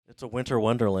It's a winter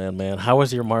wonderland, man. How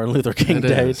was your Martin Luther King It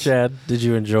Day, is. Chad? Did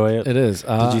you enjoy it? It is.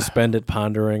 Did you spend it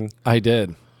pondering? I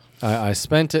did. I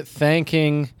spent it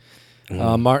thanking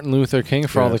Martin Luther King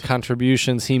for all the Good.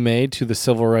 contributions he made to the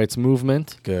civil rights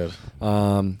movement. Good.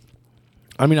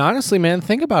 I mean, honestly, man,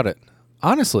 think about it.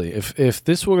 Honestly, if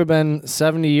this would have been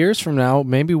 70 years from now,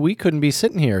 maybe we couldn't be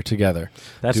sitting here together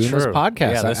That's doing true. this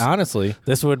podcast. Yeah, Honestly,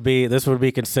 this would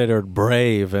be considered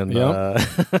brave, and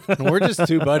we're just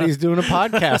two buddies doing a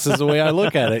podcast is the way I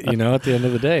look at it, at the end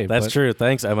of the day. that's true.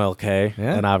 Thanks, MLK,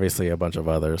 Yeah. and obviously a bunch of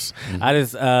others. I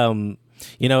just, I've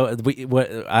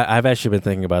actually been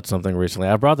thinking about something recently.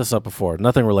 I brought this up before.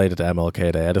 Nothing related to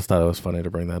MLK Day. I just thought it was funny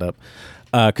to bring that up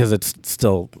because it's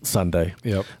still Sunday.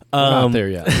 Yep. We're not there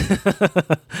yet.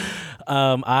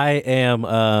 I am.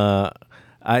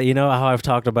 You know how I've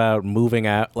talked about moving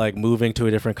out, like moving to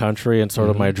a different country, and sort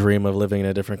of my dream of living in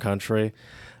a different country.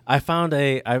 I found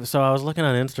so I was looking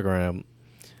on Twitter,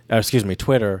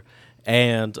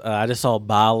 and I just saw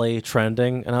Bali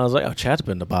trending, and I was like, "Oh, Chad's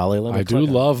been to Bali." Let me I do click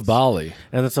on love this. Bali.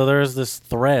 And so there's this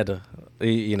thread,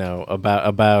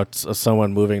 about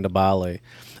someone moving to Bali,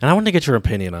 and I wanted to get your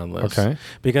opinion on this. Okay.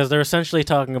 Because they're essentially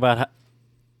talking about.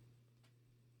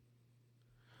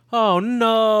 Oh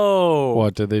no!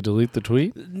 What, did they delete the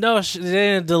tweet? No, they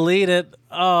didn't delete it.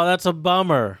 Oh, that's a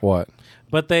bummer. What?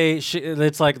 But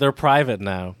it's like they're private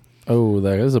now Oh,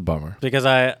 that is a bummer. because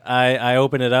I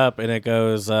open it up and it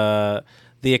goes the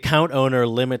account owner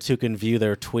limits who can view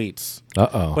their tweets.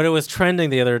 Uh-oh. But it was trending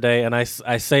the other day, and I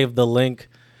saved the link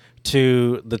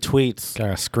to the tweets.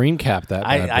 Gotta screen cap that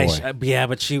bad boy. Yeah,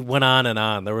 but she went on and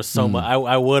on. There was so much.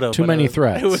 I would have. Too many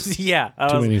threads. It was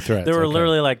Many threads, There were okay.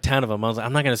 literally like 10 of them. I was like,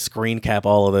 I'm not going to screen cap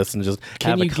all of this and just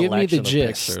Can have you a give me collection the of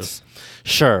gist? pictures.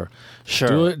 Sure.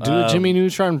 Do a Jimmy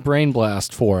Neutron brain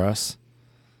blast for us.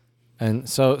 And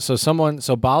so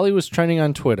Bali was trending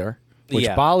on Twitter, which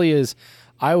Yeah. Bali is.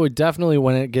 I would definitely,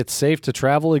 when it gets safe to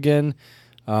travel again,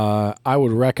 I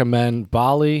would recommend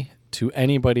Bali to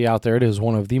anybody out there. It is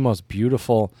one of the most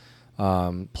beautiful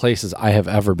places I have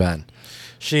ever been.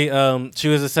 She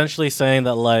was essentially saying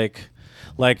that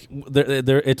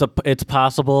it's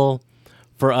possible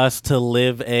for us to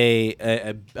live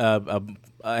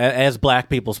as black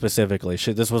people specifically.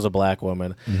 This was a black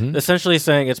woman, essentially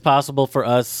saying it's possible for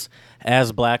us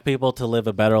as black people to live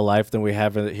a better life than we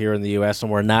have here in the U.S.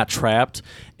 and we're not trapped.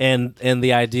 And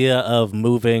the idea of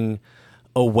moving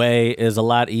away is a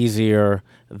lot easier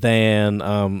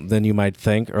than you might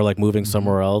think, or like moving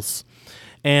somewhere else.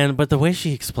 But the way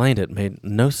she explained it made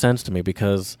no sense to me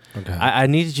because I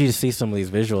needed you to see some of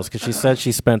these visuals because she said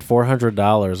she spent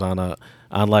 $400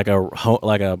 on like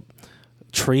a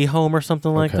tree home or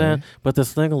something like that. But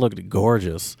this thing looked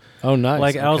gorgeous. Oh, nice.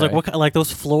 Like I was like, what? Like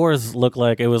those floors look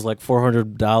like it was like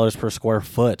 $400 per square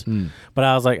foot. But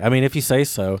I was like, I mean, if you say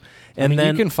so. And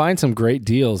then you can find some great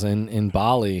deals in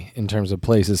Bali in terms of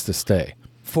places to stay.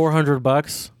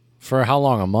 $400 For how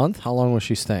long? A month? How long was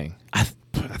she staying? I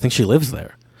think she lives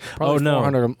there. Probably oh no,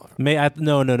 400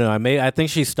 no. I think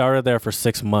she started there for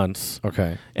 6 months.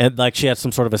 Okay. And like she had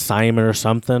some sort of assignment or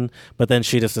something, but then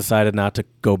she just decided not to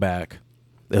go back.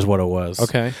 Is what it was.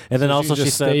 Okay. And then So also she she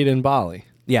just said, stayed in Bali.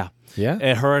 yeah. Yeah.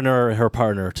 And her and her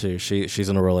partner too. She's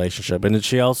in a relationship, and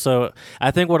she also.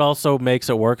 I think what also makes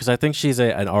it work is I think she's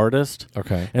an artist.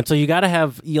 Okay. And so you got to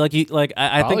have I think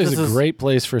Bali's this a is great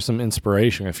place for some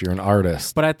inspiration if you're an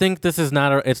artist. But I think this is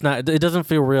not. It's not. It doesn't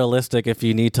feel realistic if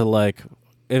you need to like.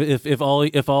 If all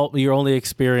your only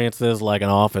experience is like an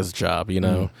office job,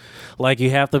 like you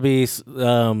have to be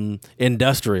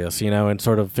industrious, and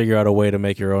sort of figure out a way to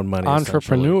make your own money.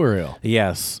 Entrepreneurial.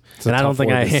 Yes, It's a and I don't tough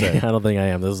think word to say. I don't think I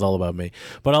am. This is all about me.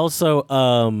 But also,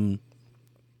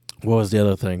 what was the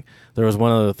other thing? There was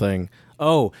one other thing.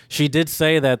 Oh, she did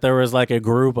say that there was like a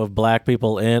group of black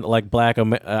people I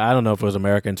don't know if it was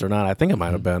Americans or not. I think it might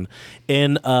have been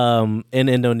in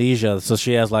Indonesia. So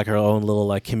she has like her own little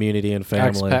like community and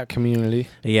family. Expat community.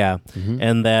 Yeah,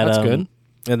 and that That's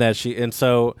good. And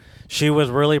so she was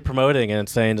really promoting it and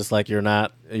saying just like you're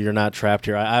not trapped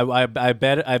here. I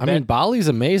bet. I mean, Bali's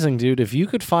amazing, dude. If you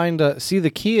could find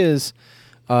the key is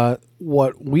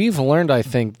what we've learned, I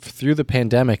think, through the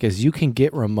pandemic is you can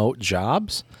get remote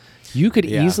jobs. You could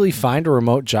easily find a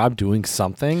remote job doing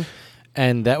something,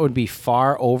 and that would be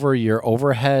far over your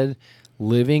overhead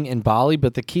living in Bali.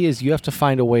 But the key is you have to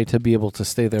find a way to be able to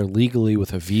stay there legally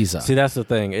with a visa. See, that's the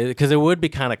thing, because it would be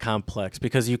kind of complex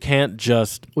because you can't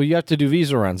just. Well, you have to do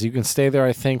visa runs. You can stay there,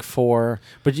 I think, But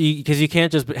because you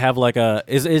can't just have like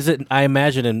is it? I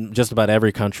imagine in just about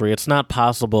every country, it's not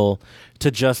possible to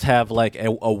just have like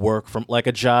a work from like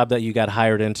a job that you got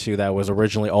hired into that was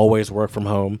originally always work from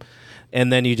home.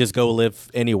 and then you just go live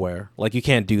anywhere. Like, you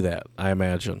can't do that, I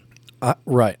imagine.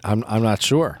 Right. I'm not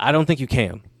sure. I don't think you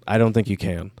can.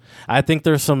 I think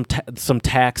there's some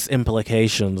tax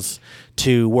implications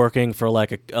to working for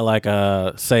like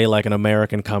an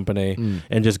American company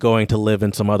and just going to live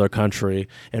in some other country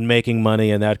and making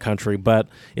money in that country. But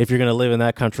if you're going to live in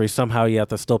that country, somehow you have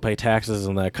to still pay taxes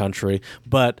in that country.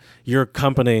 But your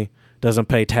company doesn't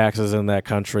pay taxes in that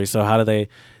country, so how do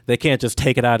they can't just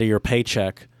take it out of your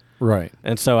paycheck. Right.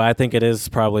 And so I think it is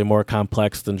probably more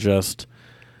complex than just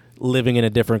living in a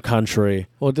different country.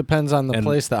 Well, it depends on the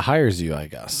place that hires you, I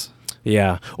guess.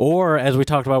 Yeah. Or, as we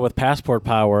talked about with passport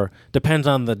power, depends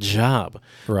on the job.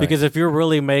 Right. Because if you're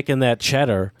really making that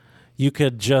cheddar, you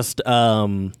could just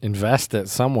invest it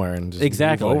somewhere and just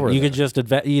exactly. move over you there. Could just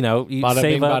invest. You Bada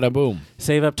save bing, up, bada boom.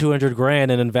 Save up $200,000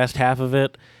 and invest half of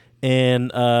it in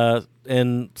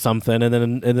something, and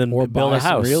then or build buy a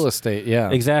house. Some real estate. Yeah.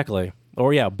 Exactly.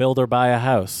 Or build or buy a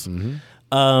house. Mm-hmm.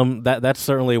 That's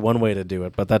certainly one way to do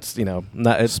it, but that's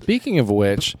not. Speaking of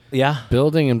which,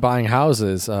 building and buying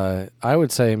houses, I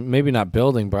would say maybe not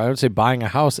building, but I would say buying a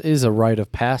house is a rite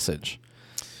of passage,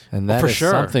 and that is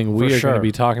something we are going to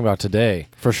be talking about today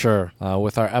for sure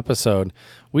with our episode.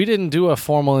 We didn't do a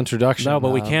formal introduction. No,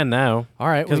 but we can now. All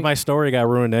right, because my story got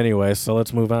ruined anyway, so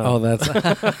let's move on. Oh, that's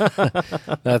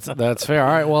that's fair.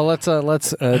 All right, well let's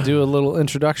do a little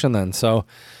introduction then. So.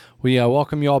 We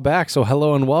welcome you all back. So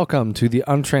hello and welcome to the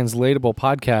Untranslatable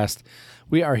Podcast.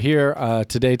 We are here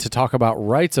today to talk about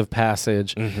rites of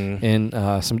passage in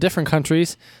some different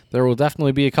countries. There will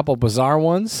definitely be a couple bizarre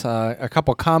ones, a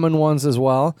couple common ones as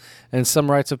well, and some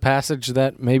rites of passage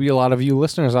that maybe a lot of you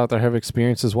listeners out there have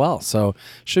experienced as well. So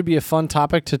should be a fun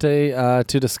topic today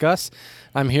to discuss.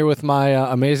 I'm here with my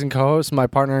amazing co-host, my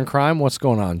partner in crime. What's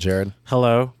going on, Jared?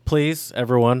 Hello. Please,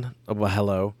 everyone,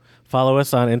 hello. Follow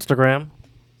us on Instagram.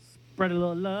 Spread a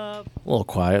little love. A little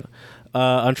quiet.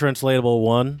 Untranslatable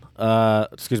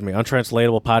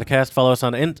Untranslatable Podcast. Follow us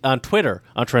on Twitter,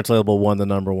 Untranslatable 1, the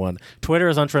number 1. Twitter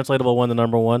is Untranslatable 1, the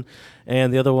number 1.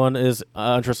 And the other one is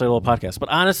Untranslatable Podcast. But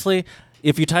honestly,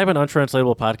 if you type in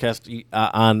Untranslatable Podcast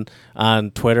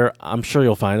on Twitter, I'm sure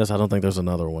you'll find us. I don't think there's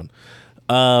another one.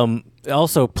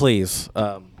 Also, please.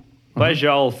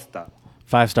 Пожалуйста.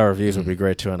 5-star reviews would be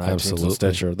great too on iTunes and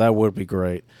Stitcher. That would be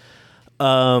great.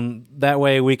 That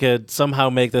way we could somehow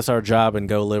make this our job and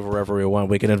go live wherever we want.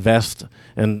 We can invest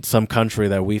in some country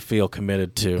that we feel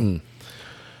committed to.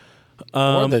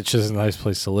 Or that's just a nice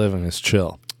place to live and it's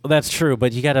chill. That's true,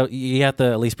 but you have to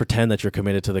at least pretend that you're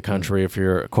committed to the country if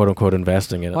you're quote unquote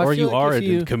investing in it, or you are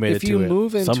committed to it. If you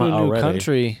move into a new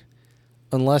country,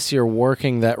 unless you're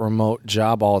working that remote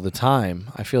job all the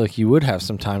time, I feel like you would have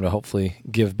some time to hopefully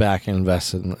give back and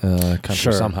invest in a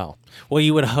country somehow. Well,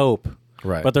 you would hope.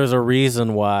 Right. But there's a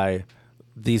reason why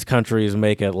these countries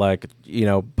make it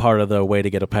part of the way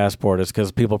to get a passport is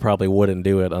because people probably wouldn't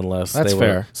do it unless they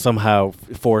were somehow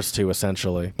forced to,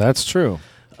 essentially. That's true.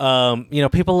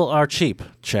 People are cheap,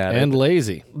 Chad. And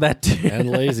lazy.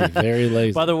 And lazy. Very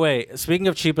lazy. By the way, speaking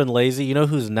of cheap and lazy, you know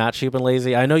who's not cheap and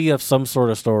lazy? I know you have some sort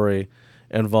of story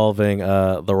involving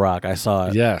The Rock. I saw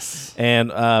it. Yes. And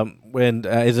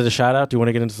is it a shout-out? Do you want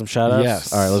to get into some shout-outs?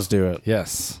 Yes. All right, let's do it.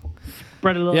 Yes.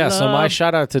 Yeah, so my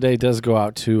shout out today does go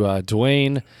out to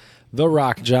Dwayne The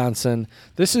Rock Johnson.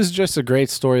 This is just a great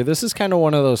story. This is kind of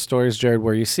one of those stories, Jared,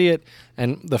 where you see it,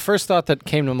 and the first thought that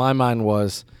came to my mind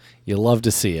was, you love to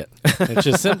see it. It's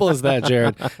as simple as that,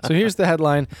 Jared. So here's the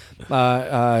headline.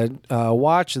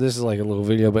 Watch. This is like a little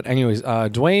video, but anyways,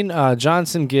 Dwayne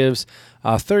Johnson gives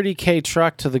a $30K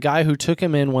truck to the guy who took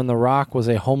him in when The Rock was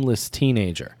a homeless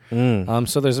teenager.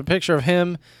 So there's a picture of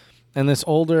him and this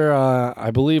older,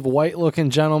 I believe, white-looking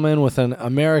gentleman with an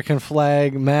American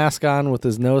flag mask on with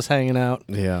his nose hanging out.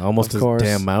 Yeah, almost his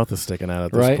damn mouth is sticking out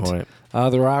at this point.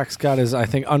 The Rock's got his, I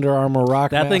think, Under Armour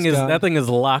rock mask on. That thing is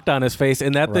locked on his face,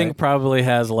 and that thing probably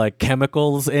has,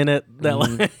 chemicals in it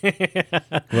that,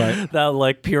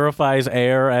 that purifies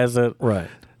air as it... Right.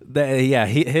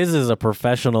 His is a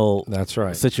professional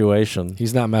situation.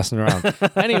 He's not messing around.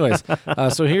 Anyways,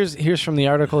 so here's from the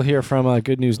article here from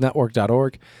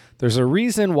goodnewsnetwork.org. There's a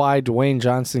reason why Dwayne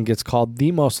Johnson gets called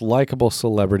the most likable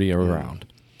celebrity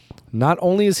around. Not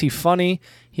only is he funny,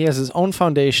 he has his own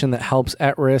foundation that helps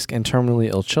at-risk and terminally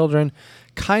ill children.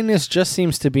 Kindness just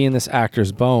seems to be in this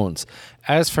actor's bones.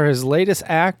 As for his latest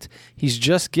act, he's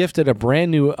just gifted a brand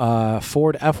new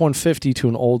Ford F-150 to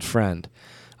an old friend.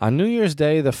 On New Year's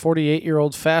Day, the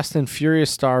 48-year-old Fast and Furious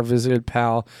star visited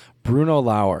pal Bruno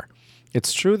Lauer.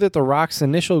 It's true that The Rock's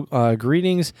initial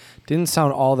greetings didn't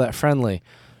sound all that friendly.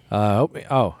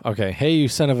 Okay. Hey, you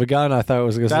son of a gun. I thought it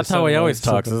was going to say That's how he always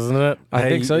talks, isn't it? I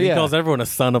think so, yeah. He calls everyone a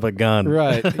son of a gun.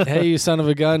 Right. Hey, you son of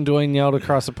a gun. Dwayne yelled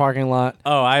across the parking lot.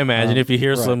 Oh, I imagine if you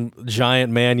hear some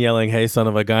giant man yelling, hey, son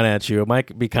of a gun at you, it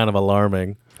might be kind of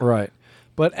alarming. Right.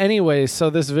 But anyway, so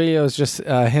this video is just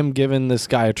him giving this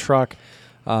guy a truck,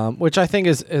 which I think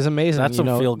is amazing. That's some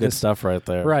feel-good stuff right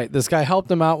there. Right. This guy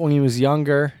helped him out when he was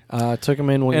younger, took him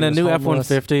in when he was new homeless.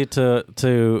 F-150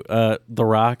 to The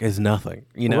Rock is nothing.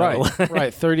 You know?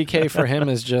 Right. $30K for him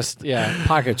is just,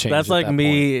 pocket change. That's like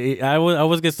me. I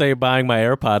was going to say buying my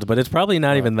AirPods, but it's probably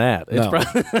not even that.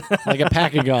 It's like a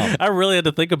pack of gum. I really had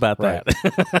to think about that.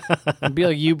 It'd be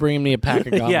like you bringing me a pack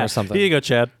of gum or something. Here you go,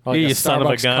 Chad. Like you son of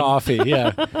a gun. Coffee,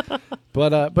 yeah.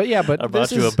 But I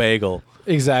brought you a bagel.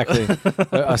 Exactly.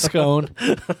 a scone.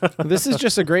 This is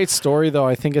just a great story, though.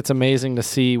 I think it's amazing to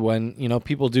see when,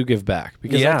 people do give back.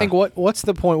 Because I think what's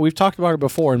the point? We've talked about it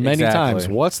before and many times.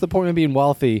 What's the point of being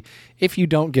wealthy if you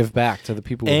don't give back to the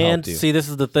people who helped you? And see, this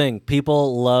is the thing.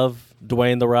 People love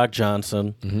Dwayne "The Rock"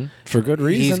 Johnson. For good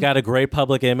reason. He's got a great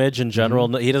public image in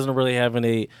general. He doesn't really have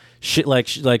any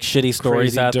shitty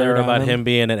stories Crazy out there dirt about on him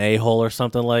being an a-hole or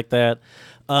something like that.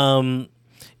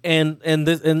 And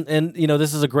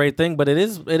this is a great thing, but it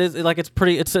is like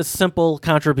it's a simple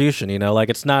contribution, like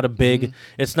it's not a big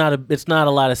it's not a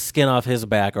lot of skin off his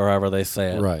back, or however they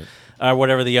say it, right, or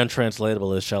whatever the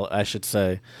untranslatable is, I should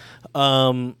say.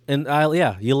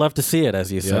 You love to see it,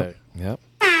 as you say. Yep.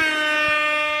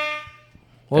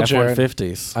 Well, Jared,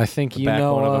 F-150s. I think the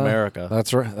backbone of America.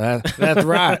 That's right. That's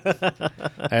right.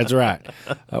 That's right.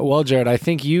 Well, Jared, I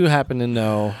think you happen to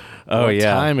know what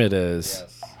time it is. Yes.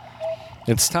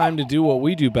 It's time to do what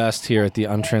we do best here at the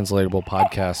Untranslatable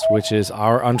Podcast, which is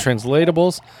our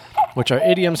untranslatables, which are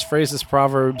idioms, phrases,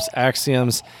 proverbs,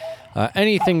 axioms,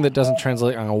 anything that doesn't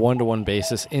translate on a one-to-one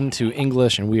basis into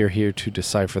English, and we are here to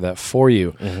decipher that for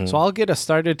you. So I'll get us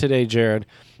started today, Jared,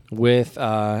 with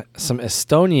some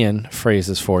Estonian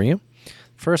phrases for you.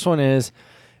 First one is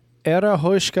Era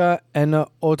hoška enne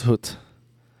othut.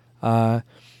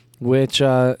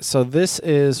 So this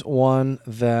is one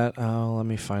that, let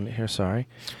me find it here, sorry.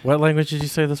 What language did you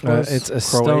say this was? It's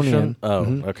Estonian. Oh,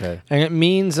 okay. And it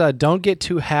means don't get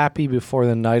too happy before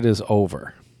the night is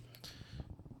over.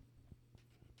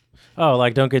 Oh,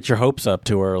 like don't get your hopes up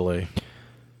too early.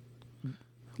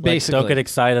 Basically. Don't get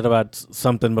excited about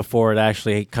something before it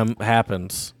actually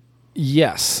happens.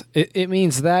 Yes. It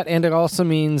means that, and it also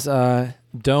means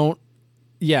don't...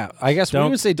 Yeah, I guess we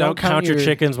would say don't count your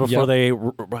chickens before they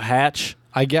hatch.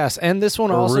 I guess. And this one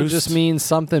also roost. just means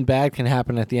something bad can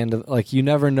happen at the end of... Like, you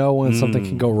never know when something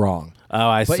can go wrong. Oh,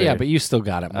 I see. But yeah, but you still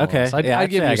got it. Okay.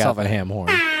 I'd give yourself a ham horn,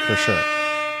 for sure.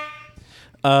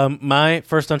 My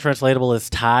first untranslatable is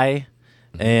Thai.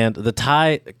 And the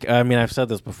Thai... I mean, I've said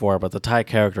this before, but the Thai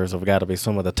characters have got to be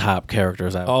some of the top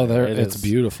characters out there. It's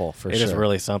beautiful, for sure. It is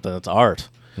really something. It's art.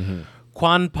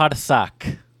 Kwan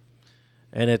Parsak.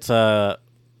 And it's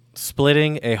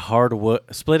splitting hardwood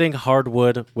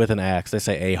with an axe. They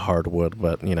say a hardwood,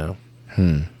 but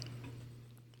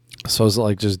So is it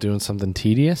like just doing something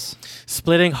tedious?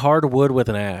 Splitting hardwood with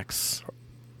an axe.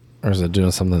 Or is it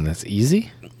doing something that's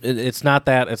easy? It's not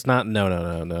that. It's not.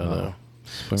 No.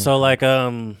 So like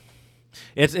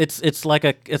it's like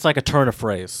a turn of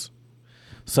phrase.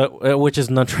 So which is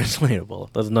non-translatable.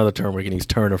 That's another term we can use.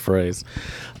 Turn of phrase.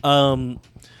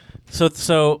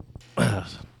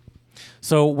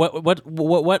 So what's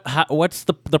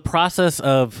the process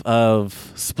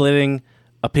of splitting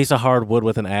a piece of hardwood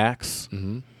with an axe?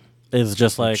 Is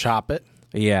just like chop it.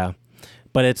 Yeah,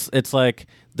 but it's like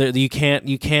you can't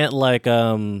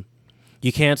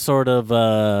sort of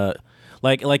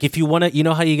like if you want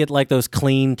to, how you get like those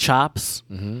clean chops.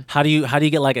 How do you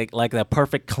get like that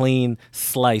perfect clean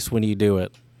slice when you do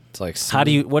it? It's like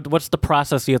what's the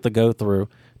process you have to go through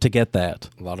to get that?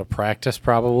 A lot of practice,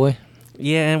 probably.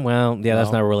 Yeah, well,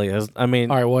 that's not really. I mean,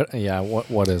 all right.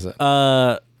 What is it?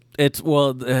 It's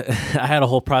I had a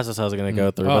whole process I was going to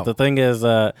go through, but the thing is,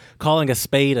 calling a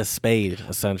spade,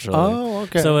 essentially. Oh,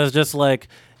 okay. So it's just like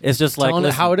telling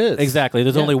it how it is. Exactly.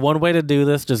 There's only one way to do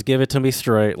this. Just give it to me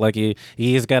straight. Like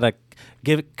he's got to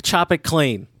chop it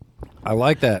clean. I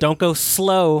like that. Don't go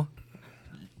slow.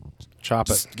 Chop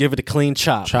it. Just give it a clean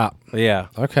chop. Chop. Yeah.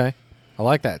 Okay. I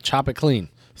like that. Chop it clean.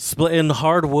 Splitting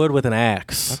hardwood with an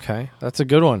axe. Okay, that's a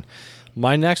good one.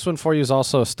 My next one for you is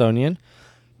also Estonian.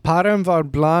 Parem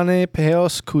varblane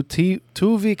peos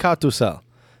tuvi katusel.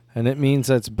 And it means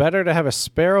that it's better to have a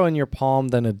sparrow in your palm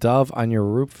than a dove on your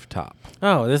rooftop.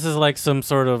 Oh, this is like some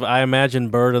sort of, I imagine,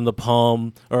 bird in the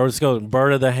palm, or let's go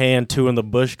bird in the hand, two in the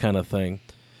bush kind of thing.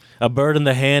 A bird in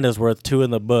the hand is worth two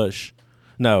in the bush.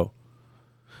 No.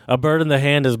 A bird in the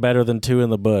hand is better than two in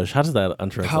the bush. How does that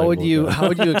untranslatable? How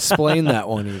would you explain that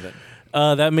one even?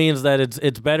 That means that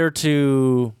it's better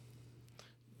to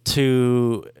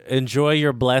enjoy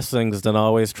your blessings than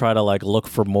always try to like look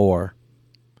for more.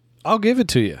 I'll give it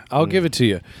to you.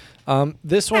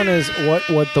 This one is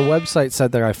what the website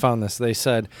said there. I found this. They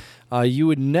said, you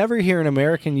would never hear an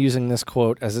American using this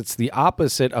quote as it's the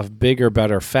opposite of bigger,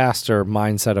 better, faster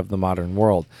mindset of the modern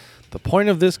world. The point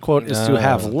of this quote is to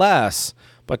have less,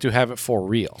 but to have it for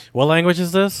real. What language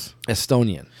is this?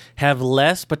 Estonian. Have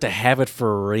less, but to have it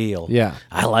for real. Yeah.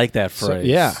 I like that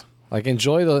phrase. Like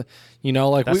enjoy the,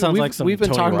 like that sounds like some we've been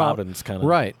Tony talking Robbins about, kind of.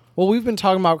 right. Well, we've been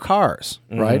talking about cars,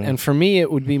 right? And for me, it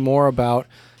would be more about,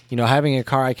 having a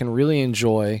car I can really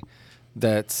enjoy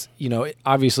that's,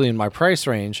 obviously in my price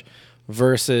range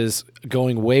versus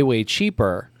going way, way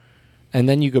cheaper. And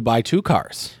then you could buy 2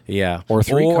 cars. Yeah. Or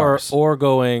 3 cars. Or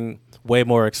going way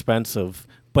more expensive.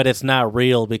 But it's not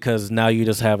real because now you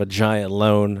just have a giant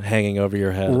loan hanging over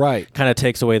your head. Right. Kind of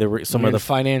takes away some of the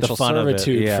financial the fun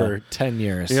servitude of it. for 10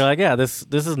 years. You're like, yeah, this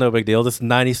is no big deal. This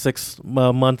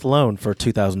 96-month loan for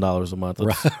 $2,000 a month.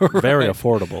 It's very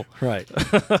affordable. Right.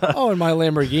 And my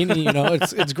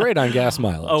Lamborghini, it's great on gas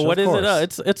mileage. Oh, what is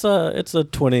it? It's a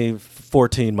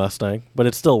 2014 Mustang, but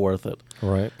it's still worth it.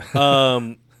 Right.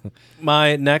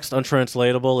 My next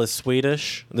untranslatable is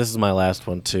Swedish. This is my last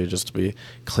one too, just to be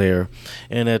clear,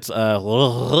 and it's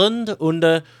rund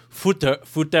under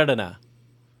futterna,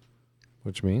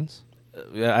 which means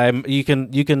you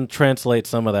can translate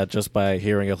some of that just by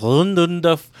hearing it. Rund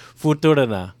under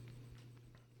futterna.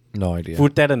 No idea.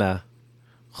 Futterna.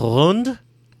 Rund.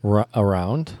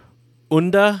 Around.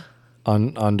 Under.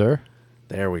 Under.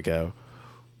 There we go.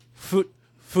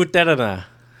 Futterna.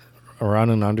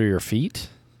 Around and under your feet.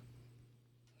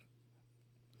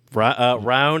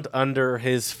 Round under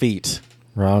his feet.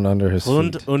 Round under his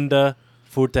Rund feet. under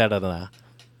futterna.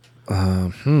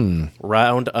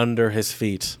 Round under his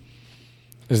feet.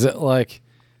 Is it like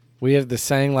we have the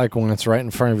saying like when it's right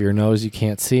in front of your nose, you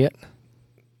can't see it?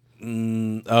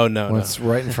 Oh no! When it's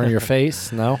right in front of your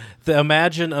face, no.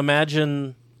 Imagine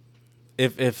imagine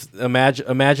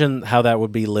how that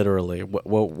would be literally. What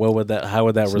would that? How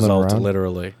would that Something result around?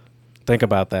 Literally? Think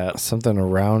about that. Something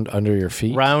around under your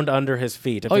feet? Round under his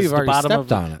feet. If you've already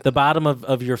stepped on it. The bottom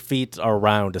of your feet are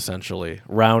round, essentially.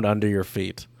 Round under your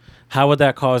feet. How would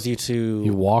that cause you to...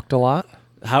 You walked a lot?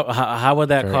 How would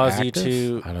that Very cause active?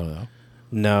 you to... I don't know.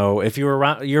 No. If you were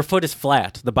round... Your foot is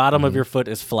flat. The bottom of your foot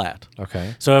is flat.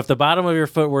 Okay. So if the bottom of your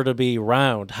foot were to be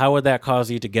round, how would that cause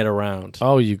you to get around?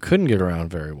 Oh, you couldn't get around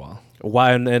very well.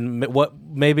 Why and what?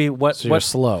 Maybe what? So you're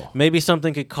slow. Maybe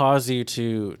something could cause you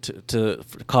to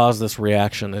cause this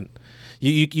reaction, and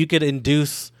you could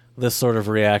induce this sort of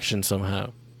reaction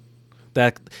somehow.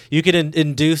 That you could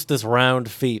induce this round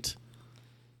feet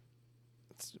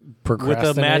with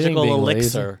a magical being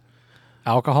elixir. lazy.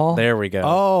 Alcohol? There we go.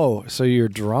 Oh, so you're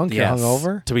drunk? Yes, You're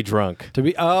hungover? to be drunk.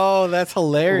 Oh, that's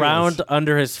hilarious. Round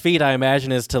under his feet, I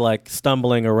imagine, is to like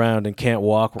stumbling around and can't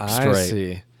walk straight. I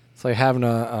see. It's like having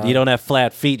a... You don't have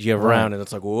flat feet, you have round, and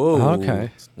it's like, whoa.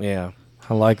 Okay. Yeah.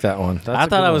 I like that one. I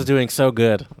thought I was doing so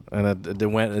good, and it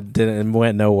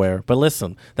went nowhere. But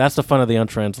listen, that's the fun of the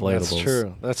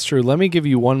untranslatables. That's true. Let me give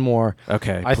you one more.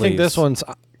 Okay, I think please. this one's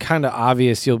kind of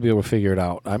obvious. You'll be able to figure it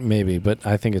out, maybe, but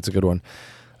I think it's a good one.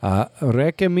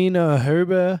 Rekemina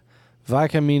herbe,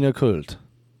 vakemina kult.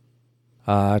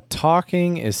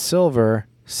 Talking is silver,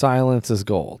 silence is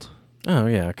gold. Oh,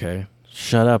 yeah, okay.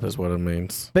 Shut up is what it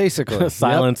means. Basically.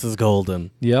 Silence is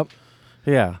golden. Yep.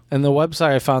 Yeah. And the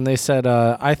website I found, they said,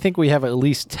 I think we have at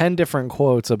least 10 different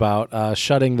quotes about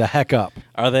shutting the heck up.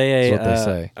 Are they That's what they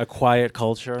say. a quiet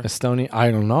culture? Estonia?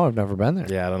 I don't know. I've never been there.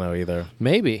 Yeah, I don't know either.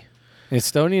 Maybe.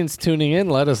 Estonians tuning in,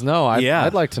 let us know.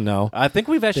 I'd like to know. I think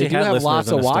we've actually They do had have listeners lots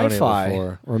in of Estonia Wi-Fi.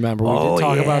 before. Remember, we did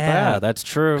talk about that. That's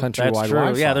true. Countrywide That's true.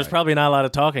 Wi-Fi. Yeah, there's probably not a lot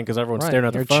of talking because everyone's staring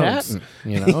at their They're phones.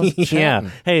 chatting, Yeah.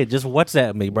 Chatting. Hey, just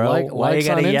WhatsApp me, bro. Why you likes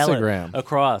gotta on yell Instagram. it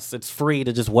across? It's free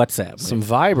to just WhatsApp me. Some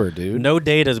Viber, dude. No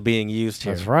data's being used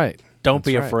here. That's right. Don't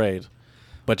be That's right. afraid,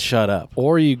 but shut up.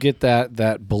 Or you get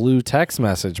that blue text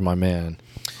message, my man.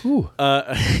 Whew.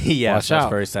 Yeah, Watch that's out.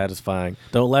 very satisfying.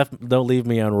 Don't leave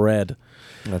me on red.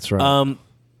 That's right.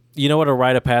 You know what a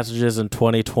rite of passage is in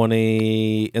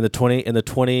 2020 in the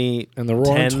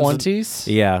roaring 20s?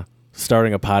 Yeah,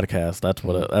 starting a podcast. That's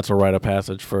what that's a rite of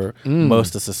passage for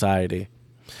most of society.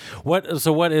 What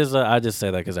is I just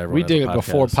say that because everyone We has did a it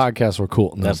before podcasts were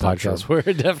cool. No, That's not podcasts true.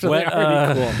 were definitely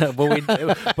already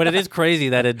cool. but it is crazy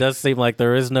that it does seem like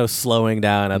there is no slowing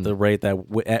down at the rate that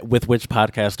with which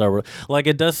podcasts are. Like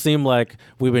it does seem like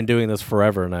we've been doing this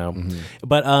forever now.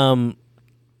 But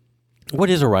What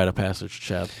is a rite of passage,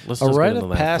 Chad? Let's A just get rite into of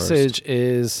that passage first.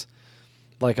 is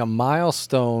like a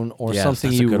milestone or Yes,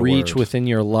 something that's a you good reach word. within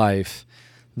your life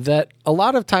that a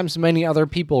lot of times many other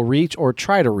people reach or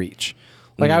try to reach.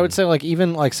 Like I would say, like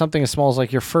even like something as small as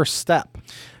like your first step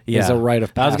is a rite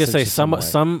of I was passage. gonna say in some way.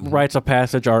 some rites of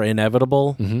passage are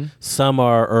inevitable. Some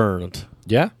are earned.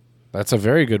 Yeah, that's a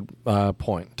very good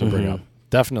point to bring up.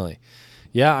 Definitely.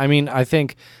 Yeah, I mean, I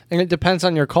think, and it depends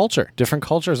on your culture. Different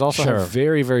cultures also Sure. have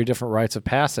very, very different rites of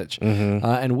passage.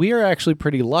 And we are actually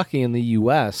pretty lucky in the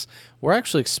U.S. We're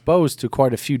actually exposed to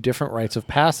quite a few different rites of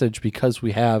passage because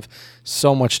we have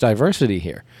so much diversity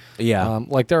here. Yeah.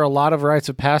 Like there are a lot of rites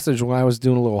of passage when I was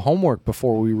doing a little homework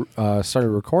before we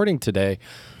started recording today.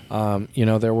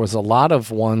 There was a lot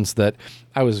of ones that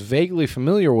I was vaguely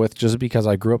familiar with just because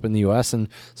I grew up in the U.S. and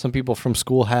some people from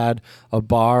school had a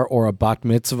bar or a bat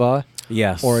mitzvah.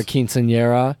 Yes. Or a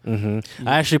quinceañera.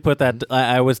 I actually put that.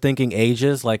 I was thinking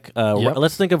ages. Like, Yep.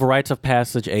 let's think of rites of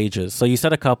passage ages. So you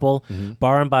said a couple.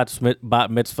 Bar and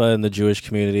bat mitzvah in the Jewish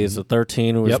community is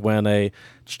 13 was Yep. when a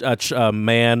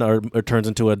man or turns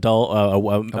into adult. A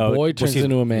boy turns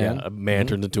into a man. Yeah, a man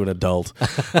turns into an adult.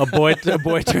 a boy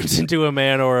turns into a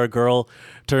man, or a girl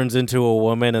turns into a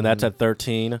woman, and that's at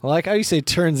 13. I like how you say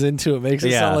turns into it. Makes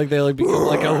it Yeah. sound like they like become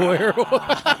like a werewolf.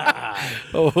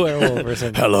 A werewolf or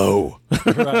something. Hello.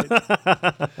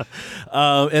 Right.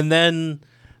 And then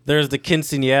there's the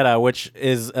quinceañera, which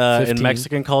is in 15.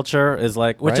 Mexican culture is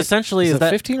like, which Right? essentially is is it that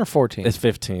 15 or 14? It's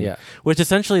 15. Yeah. Which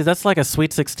essentially that's like a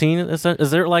sweet 16. Is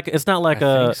there like it's not like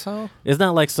I think so. It's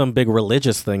not like some big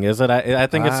religious thing, is it? I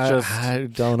think it's just. I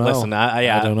don't know. Listen,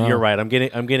 I don't know. you're right. I'm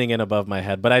getting in above my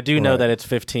head, but I do know Right. that it's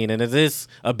 15, and it is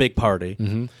a big party.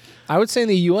 I would say in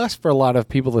the U.S. for a lot of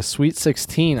people, the Sweet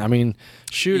 16. I mean,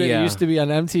 shoot, Yeah. it used to be on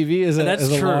MTV as That's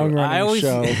a true. long-running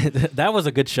show. That was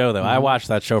a good show, though. I watched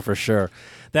that show for sure.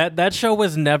 That show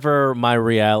was never my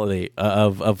reality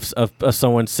of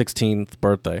someone's 16th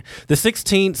birthday. The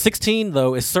 16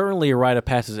 though is certainly a rite of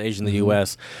passage age in the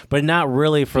U.S., but not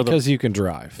really for Because you can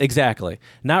drive. exactly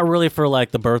not really for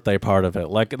like the birthday part of it.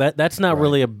 Like that's not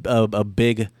really a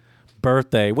big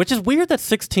birthday, which is weird that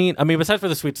 16, I mean, besides for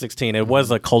the Sweet 16, it was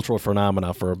a cultural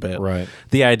phenomena for a bit. Right.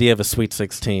 The idea of a Sweet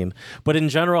 16. But in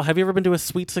general, have you ever been to a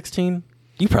Sweet 16?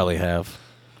 You probably have.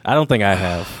 I don't think I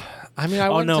have. I mean, I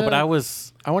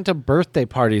went to birthday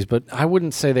parties, but I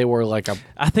wouldn't say they were like a.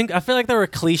 I feel like there were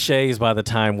cliches by the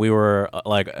time we were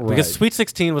because Right. Sweet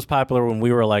 16 was popular when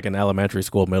we were like in elementary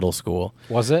school, middle school.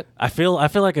 Was it? I feel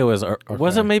like it was.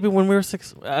 Was it maybe when we were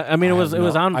 6? I mean, it was on for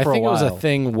a while. I think it was a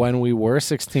thing when we were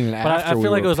 16 and But after. I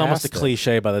feel like it was almost a past it.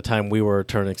 cliche by the time we were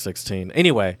turning 16.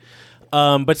 Anyway,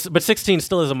 but 16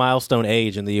 still is a milestone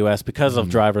age in the U.S. because of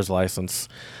driver's license.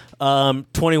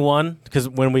 21 because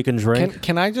when we can drink.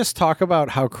 Can I just talk about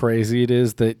how crazy it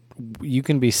is that you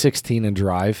can be 16 and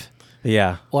drive?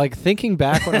 Yeah. Like thinking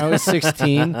back when I was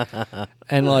 16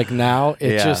 and like now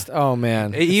it Yeah. just oh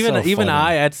man. it's Even so funny.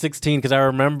 I at 16 because I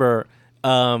remember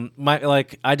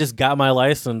I just got my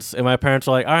license and my parents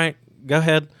were like, all right, go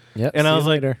ahead. Yep, and see I was you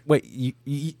like, later. wait,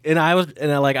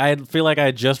 I feel like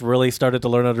I just really started to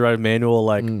learn how to drive manual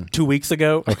like 2 weeks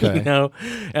ago, Okay. you know?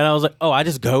 And I was like, oh, I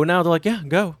just go now? They're like, yeah,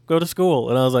 go to school.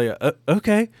 And I was like,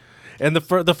 okay. And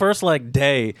the first like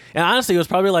day, and honestly, it was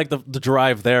probably like the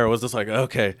drive there was just like,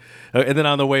 okay. And then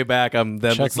on the way back, I'm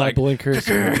then Check it's my like, blinkers.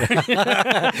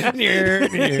 yeah,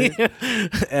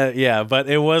 but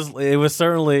it was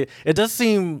certainly, it does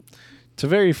seem, It's a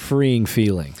very freeing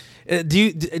feeling.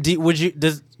 do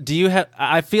you have,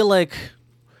 I feel like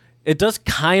it does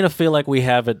kind of feel like we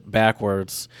have it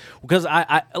backwards because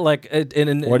I like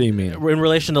in What do you mean? in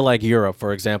relation to like Europe,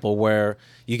 for example, where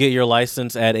you get your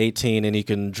license at 18 and you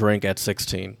can drink at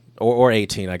 16 or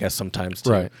 18, I guess sometimes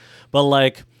too. Right. But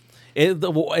like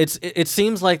it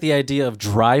seems like the idea of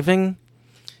driving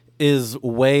is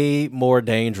way more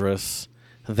dangerous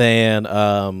than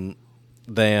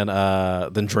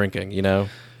drinking, you know?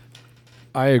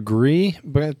 I agree,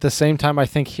 but at the same time, I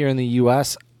think here in the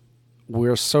U.S.,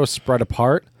 we're so spread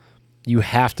apart, you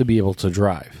have to be able to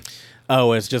drive.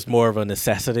 Oh, it's just more of a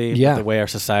necessity Yeah. with the way our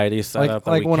society is set up.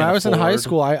 that Like we when can't I was in high afford.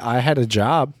 school, I had a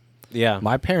job. Yeah.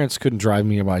 My parents couldn't drive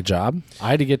me to my job. I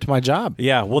had to get to my job.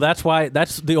 Yeah, well, that's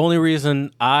the only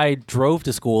reason I drove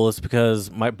to school is because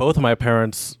both of my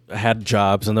parents had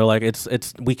jobs, and they're like, it's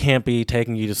we can't be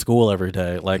taking you to school every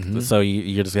day, like so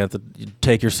you just have to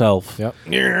take yourself. Yep.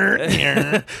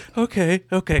 Okay,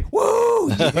 woo,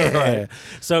 yeah. Right.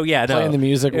 So yeah, no. Playing the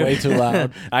music way too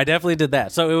loud. I definitely did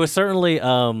that. So it was certainly it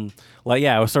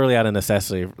was certainly out of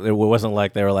necessity. It wasn't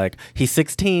like they were like, he's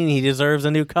 16, he deserves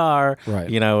a new car. Right.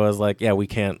 You know, it was like, yeah, we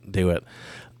can't do it.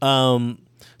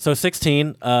 So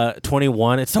 16,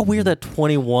 21. It's so weird that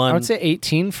 21. I would say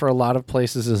 18 for a lot of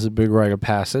places is a big rite of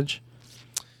passage.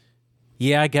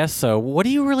 Yeah, I guess so. What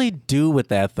do you really do with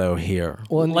that though here?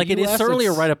 Well, in the it is US, certainly a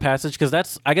it's- rite of passage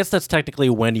because I guess that's technically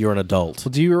when you're an adult.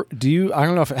 Well, do you? I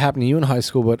don't know if it happened to you in high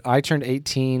school, but I turned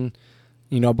 18.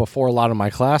 Before a lot of my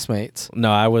classmates.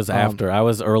 No, I was after. I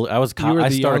was early. I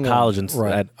started college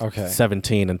at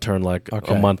 17 and turned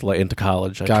a month into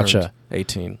college. I Gotcha. turned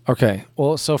 18. Okay.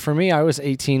 Well, so for me, I was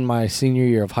 18 my senior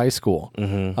year of high school.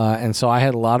 Mm-hmm. And so I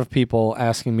had a lot of people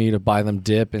asking me to buy them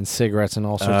dip and cigarettes and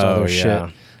all sorts of other shit.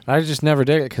 And I just never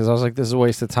did it because I was like, this is a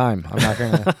waste of time. I'm not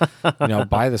going to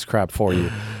buy this crap for you.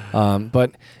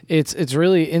 But it's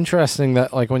really interesting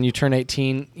that like when you turn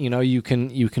 18, you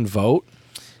can vote.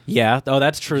 Yeah. Oh,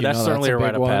 that's true. That's certainly that's a a rite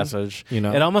big of one. passage.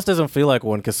 It almost doesn't feel like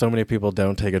one because so many people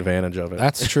don't take advantage of it.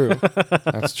 That's true.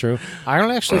 That's true. I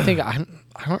don't actually think I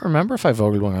don't remember if I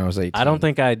voted when I was 18. I don't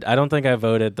think I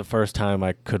voted the first time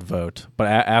I could vote, but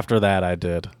after that I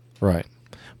did. Right.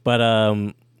 But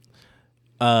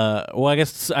well, I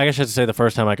guess I should say the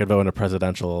first time I could vote in a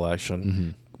presidential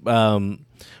election. Mm-hmm.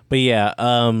 But yeah.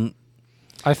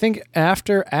 I think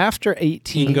after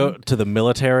 18, You can go to the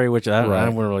military, which I Right.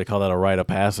 wouldn't really call that a rite of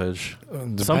passage.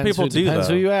 Depends Some people do, Depends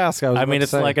though. who you ask. I mean,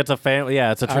 it's like it's a family.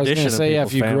 Yeah, it's a I was tradition. going to say, in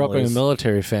if you grew up in a families.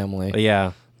 military family.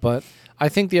 Yeah. But I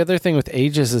think the other thing with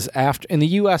ages is after in the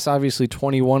U.S. obviously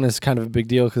 21 is kind of a big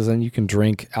deal because then you can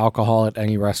drink alcohol at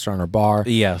any restaurant or bar.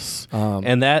 Yes,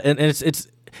 and it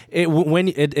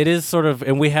is sort of,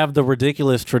 and we have the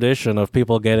ridiculous tradition of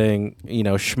people getting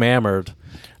schmammered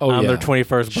on their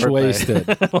 21st birthday. Wasted.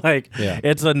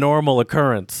 It's a normal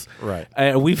occurrence. Right.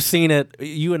 We've seen it.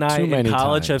 You and I Too in many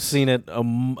college have times. seen it.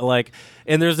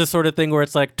 And there's this sort of thing where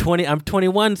it's like 20. I'm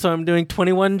 21, so I'm doing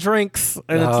 21 drinks,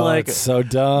 and it's like it's so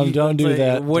dumb. Don't do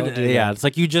that. Don't do that. It's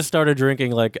like you just started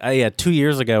drinking 2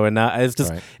 years ago, and now it's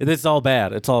just Right. it's all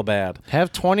bad. It's all bad.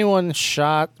 Have 21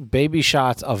 baby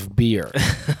shots of beer.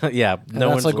 Yeah, And no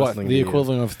that's one's like what listening the to you.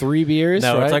 equivalent of 3 beers.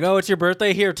 No, right? it's like, oh, it's your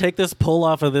birthday. Here, take this pull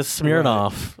off of this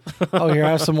Smirnoff. Oh, here,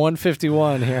 have some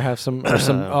 151. Here, have some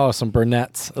some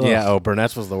Burnett's. Ugh. Yeah. Oh,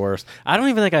 Burnett's was the worst. I don't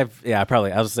even think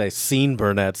I would say seen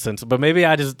Burnett's since, but maybe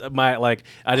I just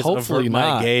Hopefully avert my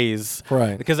not. gaze,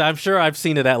 Right. Because I'm sure I've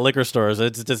seen it at liquor stores.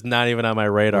 It's just not even on my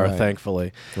radar, Right.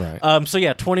 thankfully. Right. So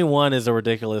yeah, 21 is a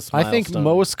ridiculous I milestone. think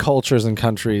most cultures and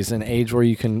countries, an age where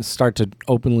you can start to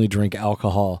openly drink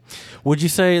alcohol. Would you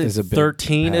say is a big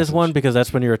 13 is passage. one because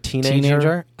that's when you're a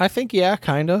teenager? I think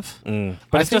kind of.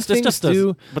 But I think things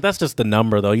do. But that's just the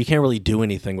number, though. You can't really do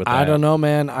anything with that. I don't know,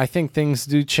 man. I think things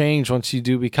do change once you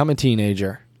do become a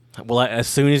teenager. Well, as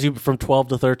soon as you from 12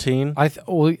 to 13.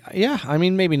 I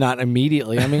mean, maybe not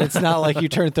immediately. I mean, it's not like you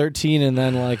turn 13 and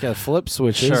then like a flip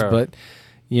switches, Sure. but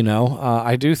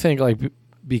I do think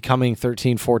becoming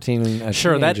 13, 14 and a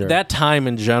Sure, teenager. that time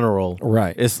in general,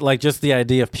 Right. It's like just the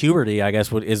idea of puberty. I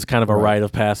guess is kind of a rite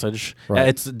of passage. Right.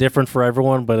 It's different for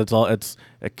everyone, but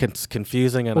it's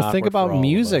confusing and. Well, think awkward about for all of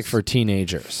music us. for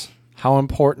teenagers. How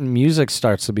important music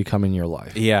starts to become in your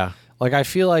life. Yeah, Like I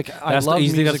feel like I love you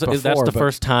think music before. that's the but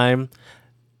first time.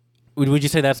 Would you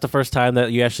say that's the first time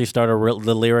that you actually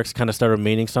the lyrics kind of started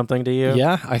meaning something to you?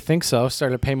 Yeah, I think so.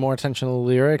 Started to pay more attention to the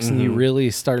lyrics, and you really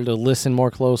started to listen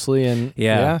more closely. And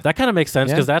Yeah, that kind of makes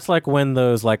sense because Yeah. that's like when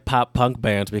those like pop punk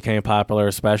bands became popular,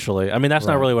 especially. I mean, that's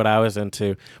not Right. really what I was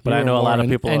into, but I You're know a more lot of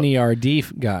an people.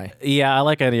 NERD guy. Yeah, I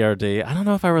like NERD. I don't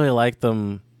know if I really like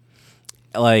them.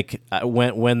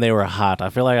 When they were hot, I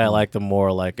feel like I liked them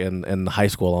more like in high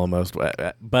school almost.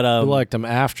 But I liked them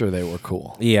after they were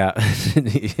cool. yeah,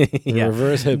 yeah.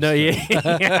 Reverse hipster. No,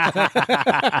 yeah.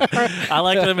 I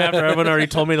liked them after everyone already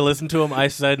told me to listen to them. I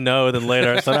said no. Then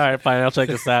later I said, all right, fine, I'll check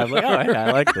this out. I'm like, oh yeah,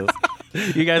 I like this.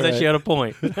 You guys actually had a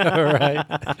point. Right.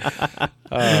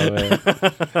 Oh man,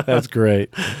 that's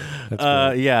great. That's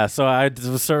great. Yeah, so I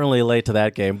was certainly late to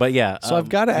that game, but yeah. So I've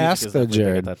gotta music ask is though, definitely big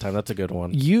Jared. at that time. That's a good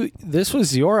one. This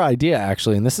was your idea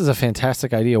actually, and this is a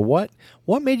fantastic idea. What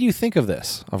made you think of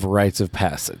this, of rites of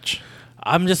passage?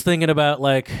 I'm just thinking about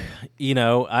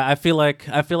I feel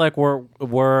like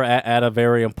we're at a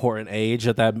very important age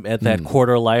at that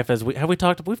quarter life we've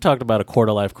talked about a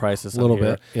quarter life crisis A little on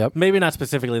here. bit, yep. Maybe not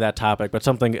specifically that topic, but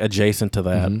something adjacent to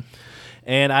that.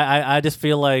 And I just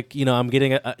feel like I'm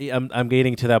getting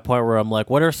to that point where I'm like,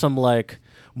 what are some like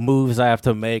moves I have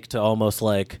to make to almost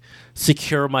like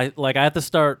secure my I have to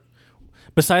start.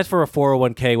 Besides for a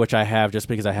 401k, which I have just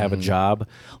because I have a job,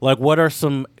 like what are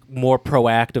some more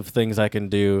proactive things I can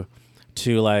do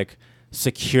to like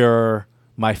secure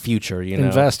my future?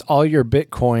 Invest all your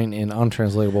Bitcoin in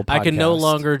untranslatable podcasts. I can no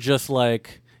longer just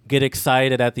like get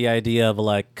excited at the idea of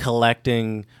like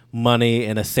collecting money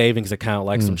in a savings account,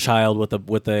 like some child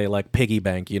with a like piggy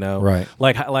bank, you know? Right.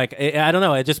 Like I don't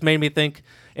know. It just made me think,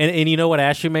 and you know what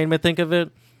actually made me think of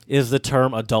it is the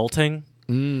term adulting.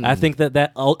 I think that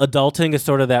adulting is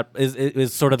sort of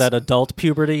that adult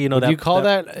puberty. You know, Would you call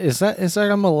that is that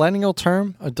a millennial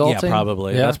term? Adulting? Yeah,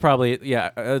 probably. Yeah? That's probably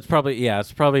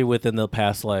It's probably within the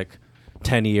past like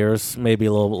 10 years, maybe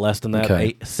a little less than that.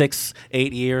 Okay.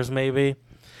 8 years maybe.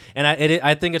 And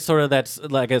I think it's sort of that's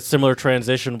like a similar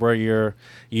transition where you're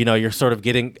sort of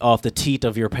getting off the teat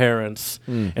of your parents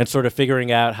and sort of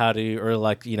figuring out how to, or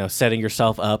like, setting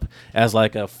yourself up as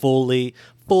like a fully,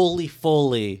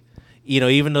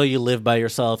 even though you live by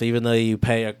yourself, even though you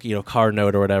pay a car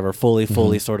note or whatever,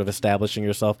 fully sort of establishing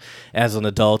yourself as an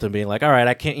adult and being like, all right,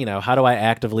 I can't, how do I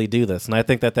actively do this? And I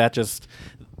think that just,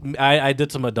 I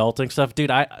did some adulting stuff,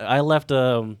 dude. I left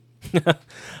my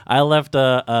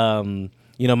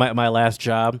last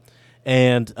job,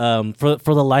 and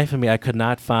for the life of me, I could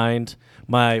not find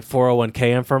my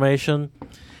 401k information,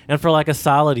 and for like a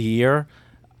solid year,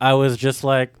 I was just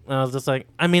like,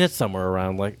 I mean, it's somewhere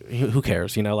around. Like, who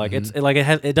cares? Like it's like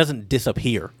it doesn't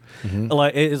disappear.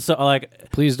 Like it's so,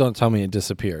 like. Please don't tell me it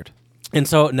disappeared. And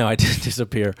so no, I didn't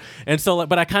disappear. And so,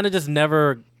 but I kind of just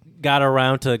never got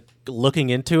around to looking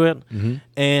into it.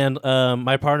 And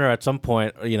my partner at some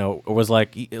point, was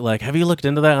like, have you looked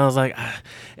into that? And I was like,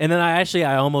 and then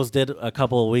I almost did a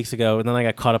couple of weeks ago, and then I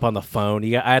got caught up on the phone.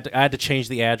 I had to change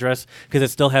the address because it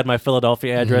still had my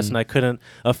Philadelphia address, and I couldn't.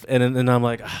 And then I'm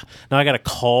like, now I got to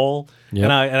call,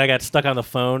 and I got stuck on the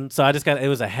phone. So it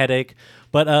was a headache.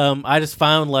 But I just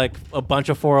found like a bunch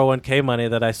of 401k money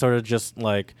that I sort of just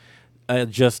like,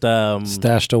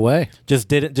 stashed away.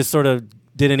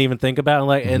 Didn't even think about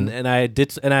it, and I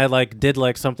did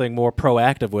like something more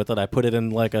proactive with it. I put it in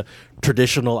like a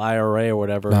traditional IRA or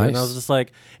whatever. Nice. And I was just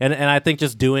like, and I think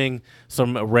just doing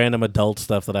some random adult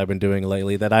stuff that I've been doing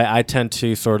lately that I tend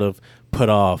to sort of put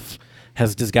off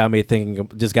has just got me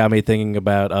thinking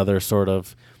about other sort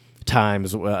of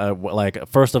times, like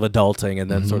first of adulting and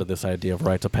then sort of this idea of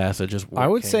rites of passage. I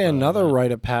would say another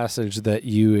rite of passage that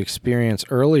you experienced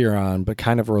earlier on, but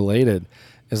kind of related,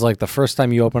 is like the first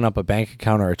time you open up a bank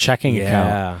account or a checking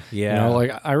account. Yeah.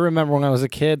 Like I remember when I was a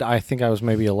kid, I think I was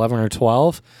maybe 11 or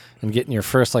 12, and getting your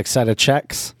first like set of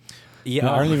checks. Yeah,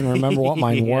 I don't even remember what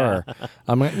mine were.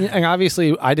 And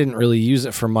obviously, I didn't really use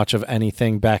it for much of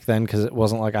anything back then because it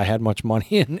wasn't like I had much money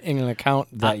in an account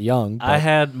that young. But. I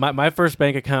had my first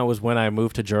bank account was when I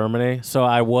moved to Germany, so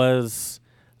I was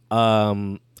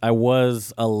 11,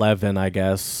 I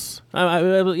guess.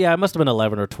 I must have been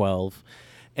 11 or 12.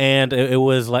 And it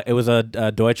was a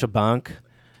Deutsche Bank,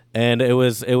 and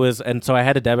and so I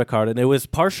had a debit card, and it was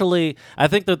partially. I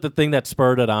think that the thing that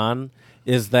spurred it on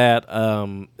is that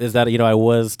I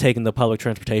was taking the public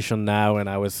transportation now, and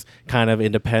I was kind of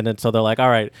independent. So they're like, all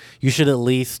right, you should at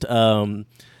least have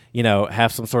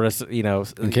some sort of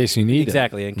in case you need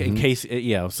exactly it. in case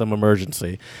some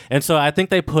emergency. And so I think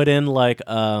they put in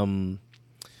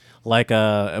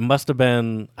it must have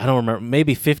been, I don't remember,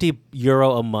 maybe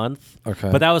 €50 a month. Okay.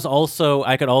 But that was also,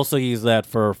 I could also use that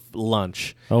for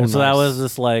lunch. Oh, and so that was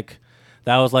just like,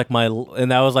 that was like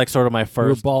sort of my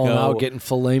first We're balling go. out, getting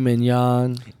filet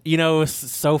mignon. It was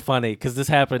so funny because this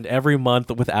happened every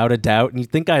month without a doubt, and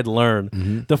you'd think I'd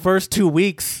learn. The first 2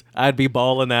 weeks, I'd be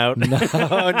balling out. No.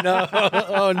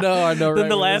 Oh no, I know. Then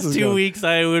the last 2 weeks,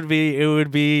 it would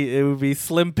be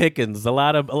slim pickings. A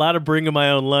lot of bringing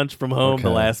my own lunch from home the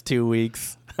last 2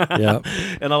 weeks. Yeah,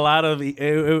 and a lot of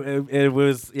it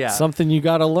was something you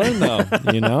got to learn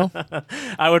though.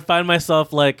 I would find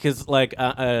myself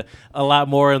a lot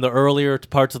more in the earlier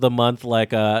parts of the month,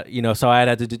 so I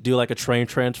had to do like a train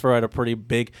transfer at a pretty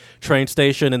big train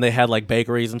station, and they had like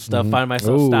bakeries and stuff. Find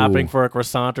myself stopping for a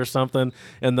croissant or something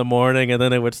in the morning, and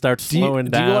then it would start slowing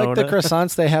down. Do you like the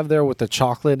croissants they have there with the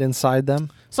chocolate inside them?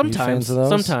 Sometimes.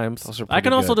 Those are I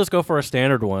can also good. just go for a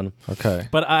standard one. Okay.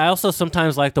 But I also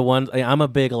sometimes like the ones. I'm a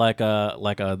big I'm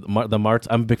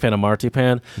a big fan of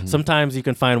marzipan. Sometimes you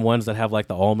can find ones that have like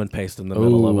the almond paste in the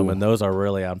middle of them, and those are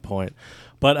really on point.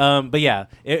 But yeah,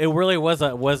 it really was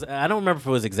I don't remember if it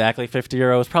was exactly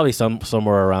 €50. It was probably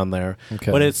somewhere around there.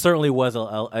 Okay. But it certainly was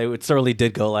it certainly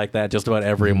did go like that just about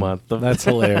every month. That's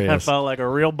hilarious. I felt like a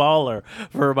real baller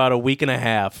for about a week and a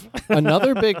half.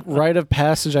 Another big rite of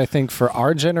passage, I think, for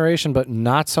our generation, but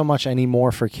not so much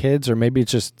anymore for kids, or maybe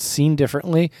it's just seen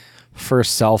differently, for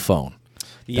cell phone.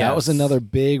 Yes. That was another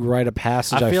big rite of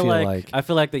passage. I feel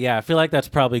like that's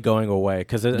probably going away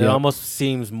because it almost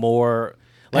seems more.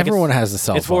 Like everyone has a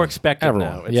cell phone. It's more expected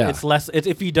Everyone. now. It's less.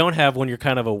 If you don't have one, you're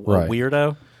kind of a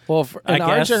weirdo. Well, in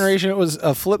our generation, it was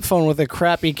a flip phone with a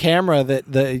crappy camera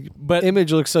that the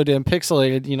image looks so damn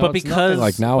pixelated. You know, but it's nothing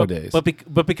like nowadays.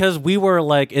 But because we were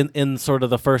like in sort of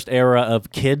the first era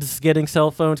of kids getting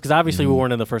cell phones, because obviously we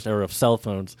weren't in the first era of cell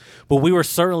phones, but we were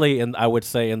certainly I would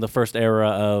say in the first era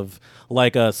of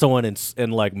like someone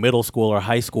in like middle school or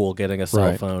high school getting a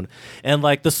cell phone, and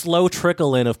like the slow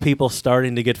trickle in of people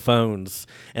starting to get phones,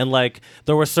 and like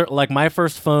there were certain, like my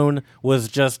first phone was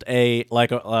just a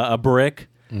brick,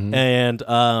 and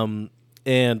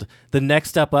the next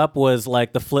step up was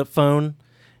like the flip phone.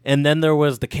 And then there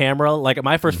was the camera. Like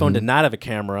my first phone did not have a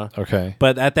camera. Okay.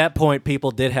 But at that point,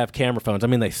 people did have camera phones. I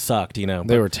mean, they sucked, you know.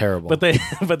 They were terrible. But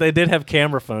they did have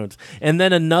camera phones. And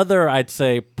then another, I'd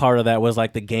say, part of that was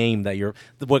like the game that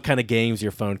what kind of games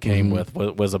your phone came with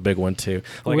was a big one too.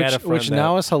 Like which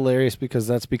now is hilarious because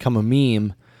that's become a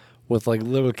meme with like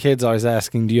little kids always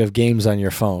asking, "Do you have games on your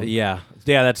phone?" Yeah,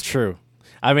 that's true.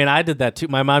 I mean, I did that too.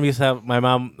 My mom used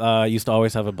to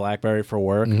always have a BlackBerry for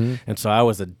work, and so I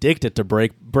was addicted to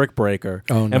Brick Breaker.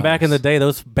 Oh, and back in the day,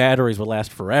 those batteries would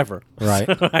last forever. Right,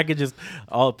 so I could just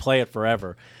play it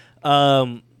forever.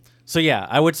 So yeah,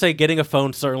 I would say getting a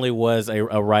phone certainly was a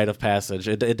rite of passage.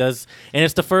 It does, and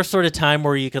it's the first sort of time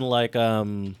where you can like,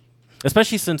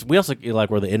 especially since we also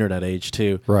like we're the internet age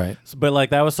too. Right, but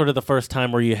like that was sort of the first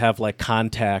time where you have like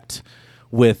contact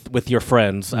with your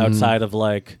friends outside of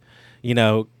like. You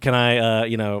know, can I,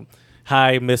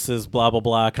 hi, Mrs. Blah, blah,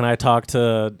 blah. Can I talk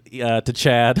to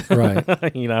Chad?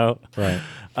 Right. You know? Right.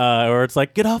 Or it's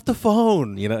like, get off the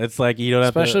phone. You know, it's like you don't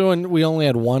have to. Especially when we only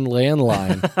had one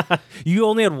landline. You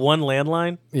only had one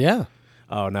landline? Yeah.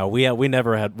 Oh, no. We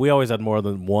always had more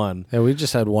than one. Yeah, we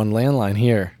just had one landline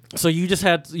here. So you just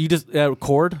had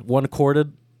one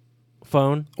corded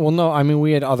phone? Well, no, I mean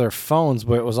we had other phones,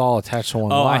 but it was all attached to one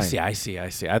line. I see.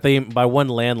 I think by one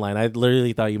landline, I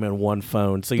literally thought you meant one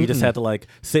phone. So you just had to like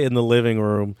sit in the living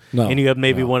room, and you had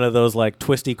maybe one of those like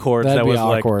twisty cords That'd that be was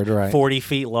awkward, like right. 40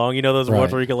 feet long. You know those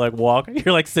ones where you can like walk.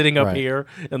 You're like sitting up here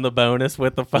in the bonus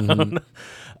with the phone.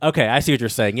 Okay, I see what you're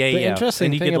saying. Yeah, The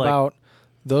interesting thing about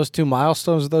those two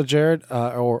milestones, though, Jared,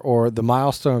 or the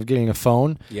milestone of getting a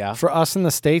phone, for us in the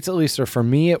States at least, or for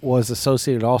me, it was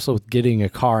associated also with getting a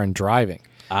car and driving.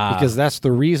 Because that's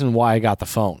the reason why I got the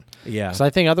phone. Yeah. Because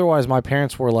I think otherwise my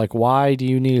parents were like, why do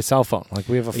you need a cell phone? Like,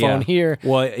 we have a phone here.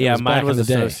 Well, yeah, mine was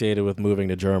associated with moving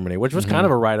to Germany, which was kind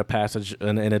of a rite of passage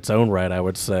in its own right, I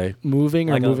would say.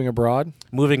 Moving or moving abroad?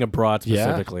 Moving abroad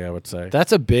specifically, I would say.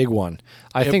 That's a big one.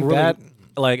 I think really, that...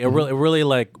 Like, it really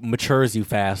like, matures you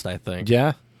fast, I think.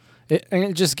 Yeah. And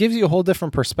it just gives you a whole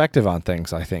different perspective on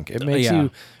things, I think. It makes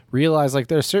you realize, like,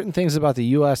 there are certain things about the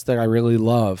U.S. that I really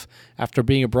love after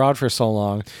being abroad for so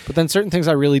long, but then certain things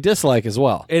I really dislike as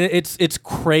well. And it's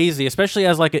crazy, especially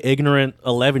as, like, an ignorant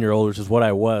 11-year-old, which is what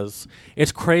I was.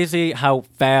 It's crazy how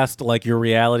fast, like, your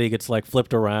reality gets, like,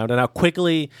 flipped around and how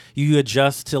quickly you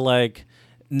adjust to, like,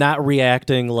 not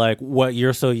reacting like what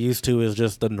you're so used to is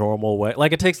just the normal way.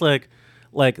 Like, it takes,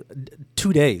 like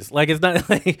 2 days. Like, it's not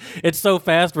like it's so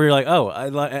fast where you're like, oh,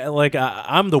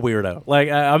 I'm the weirdo. Like,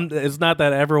 it's not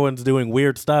that everyone's doing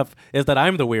weird stuff. It's that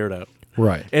I'm the weirdo.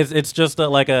 Right. It's just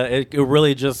it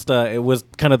really just it was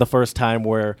kind of the first time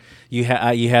where you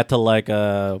had to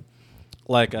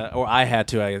or I had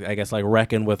to I guess like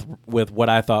reckon with what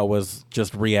I thought was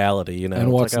just reality. You know,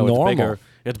 and what's like, normal.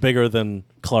 It's bigger than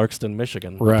Clarkston,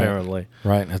 Michigan. Apparently.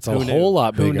 Right. It's a whole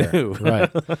lot bigger. Who knew?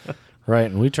 Right. Right,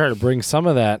 and we try to bring some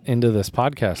of that into this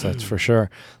podcast, that's for sure.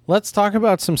 Let's talk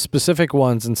about some specific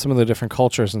ones and some of the different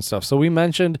cultures and stuff. So we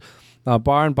mentioned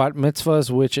bar and bat mitzvahs,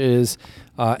 which is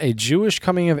a Jewish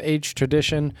coming-of-age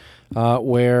tradition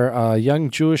where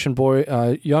young Jewish boys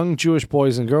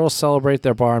and girls celebrate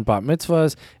their bar and bat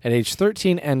mitzvahs at age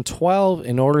 13 and 12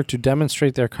 in order to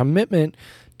demonstrate their commitment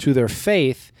to their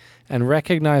faith and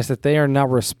recognize that they are now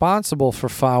responsible for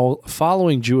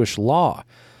following Jewish law.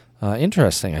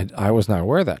 Interesting. I was not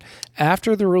aware of that.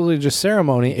 After the religious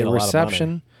ceremony, a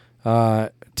reception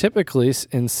typically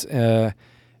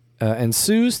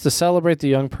ensues to celebrate the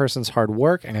young person's hard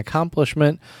work and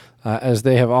accomplishment, as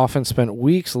they have often spent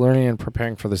weeks learning and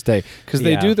preparing for this day. Because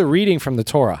they do the reading from the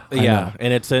Torah.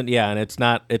 And it's in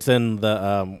it's in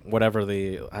the whatever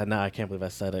the I can't believe I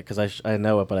said it because I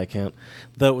know it but I can't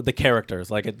the characters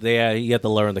like you have to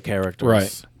learn the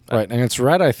characters. Right, and it's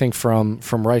read I think from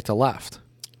right to left.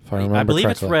 I believe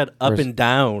correctly. It's read up and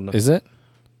down. Is it?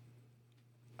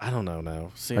 I don't know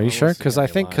now. See, Are you sure? Because I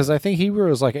think lie.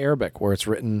 Hebrew is like Arabic, where it's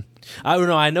written. I don't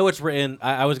know. I know it's written.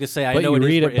 I was gonna say I But know you it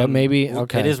read is it, written, but maybe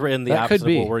okay. it is written the That could opposite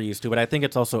be. of what we're used to. But I think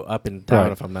it's also up and down,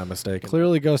 Right. if I'm not mistaken.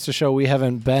 Clearly goes to show we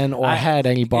haven't been or had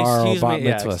any bar or bat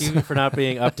mitzvahs. Excuse me for not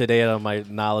being up to date on my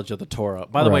knowledge of the Torah.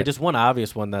 By the way, Right. just one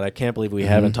obvious one that I can't believe we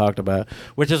haven't talked about,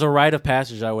 which is a rite of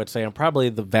passage, I would say, and probably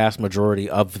the vast majority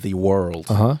of the world,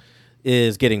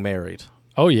 is getting married.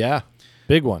 Oh yeah,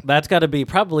 big one. That's got to be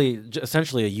probably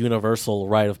essentially a universal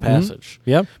rite of passage.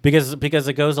 Yep. Because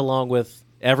it goes along with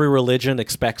every religion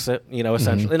expects it.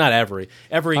 Essentially not every.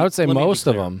 I would say let me be most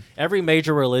of clear. them. Every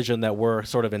major religion that we're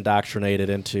sort of indoctrinated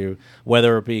into,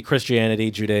 whether it be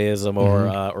Christianity, Judaism,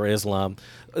 or Islam,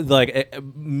 like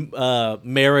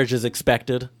marriage is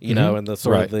expected. And the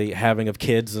sort of the having of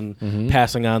kids and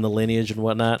passing on the lineage and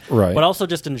whatnot. Right. But also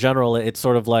just in general, it's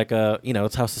sort of like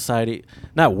it's how society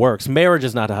not works. Marriage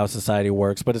is not how society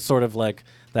works, but it's sort of like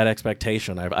that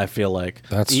expectation. I feel like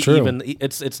that's true. Even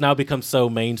it's now become so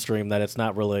mainstream that it's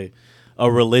not really a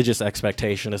religious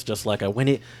expectation. It's just like when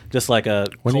you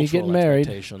get married.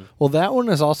 Expectation. Well, that one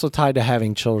is also tied to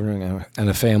having children and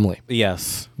a family.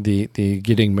 Yes. The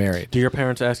getting married. Do your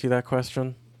parents ask you that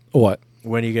question? What?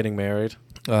 When are you getting married?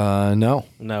 No,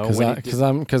 because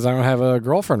I don't have a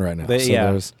girlfriend right now. There's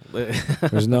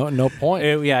no point.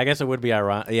 I guess it would be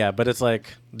ironic. Yeah, but it's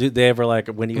like, do they ever like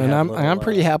when you? And have I'm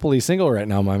pretty happily single right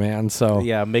now, my man. So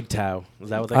yeah, MGTOW. Is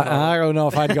that what they call it? I don't know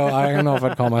if I'd go. I don't know if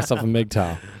I'd call myself a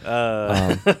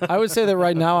MGTOW. I would say that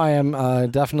right now I am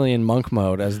definitely in monk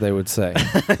mode, as they would say.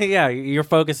 Yeah, you're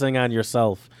focusing on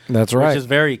yourself. That's right. Which is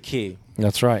very key.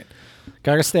 That's right.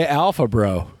 Gotta stay alpha,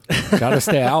 bro. Gotta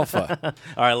stay alpha.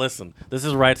 All right, listen. This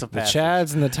is rites of passage. The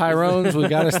Chads and the Tyrones, we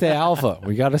gotta stay alpha.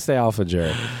 We gotta stay alpha,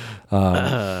 Jared.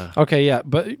 Okay, yeah,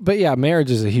 but yeah,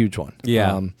 marriage is a huge one.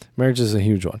 Yeah, marriage is a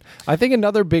huge one. I think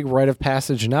another big rite of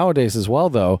passage nowadays as well,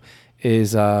 though,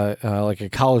 is like a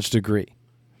college degree.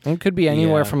 It could be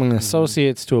anywhere from an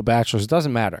associate's to a bachelor's. It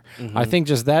doesn't matter. I think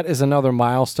just that is another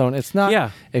milestone. It's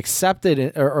not accepted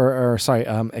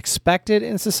expected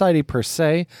in society per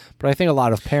se, but I think a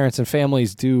lot of parents and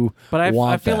families do. But I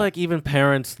feel that. like even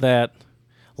parents that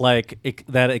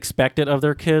that expect it of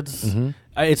their kids,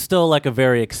 it's still like a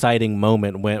very exciting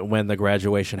moment when the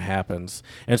graduation happens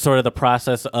and sort of the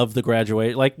process of the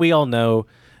graduation. Like we all know,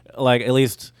 like at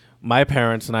least my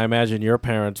parents and I imagine your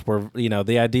parents were,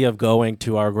 the idea of going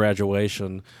to our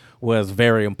graduation was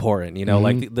very important.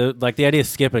 Like the idea of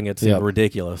skipping it seemed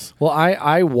ridiculous. Well,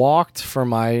 I walked for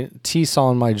my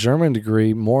TESOL and my German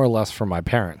degree more or less for my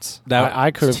parents. I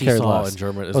could have cared less. In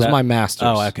German, it was my master's.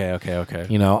 Oh, okay.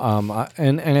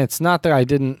 And it's not that I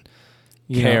didn't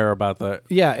care about the.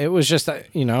 Yeah, it was just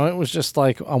it was just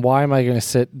like, why am I going to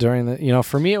sit during the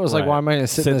for me it was like, why am I going to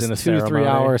sit in this 2 to 3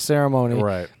 hour ceremony?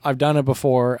 Right. I've done it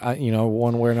before,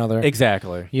 one way or another.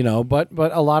 Exactly. But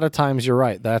a lot of times you're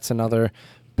right. That's another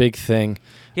big thing.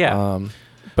 Yeah.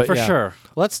 But for sure.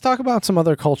 Let's talk about some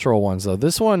other cultural ones though.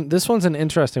 This one's an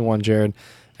interesting one, Jared.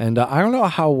 And I don't know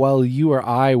how well you or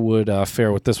I would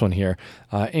fare with this one here.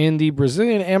 In the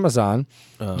Brazilian Amazon,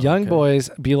 young boys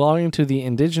belonging to the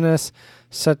indigenous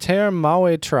Sater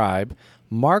Maue tribe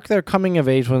mark their coming of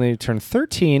age when they turn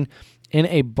 13 in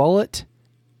a bullet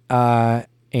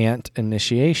ant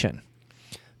initiation.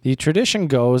 The tradition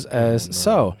goes as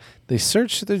so. They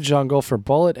search the jungle for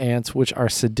bullet ants, which are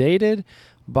sedated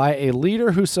by a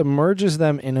leader who submerges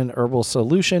them in an herbal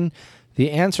solution.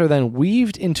 The ants are then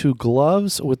weaved into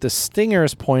gloves with the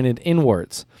stingers pointed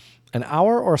inwards. An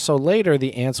hour or so later,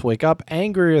 the ants wake up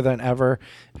angrier than ever,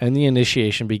 and the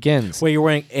initiation begins. Wait, you're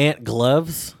wearing ant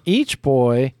gloves? Each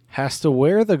boy has to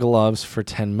wear the gloves for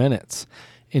 10 minutes.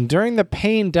 Enduring the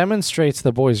pain demonstrates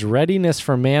the boy's readiness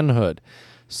for manhood.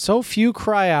 So few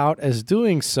cry out, as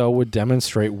doing so would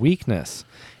demonstrate weakness.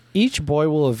 Each boy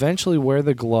will eventually wear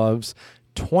the gloves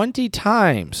 20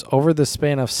 times over the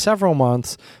span of several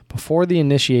months before the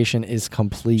initiation is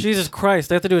complete. Jesus Christ,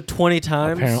 they have to do it 20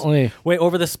 times? Apparently. Wait,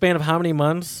 over the span of how many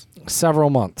months? Several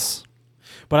months.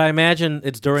 But I imagine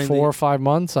it's during 4 or 5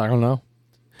 months, I don't know.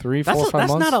 3, 4, 5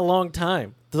 months. That's not a long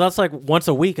time. That's like once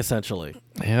a week, essentially.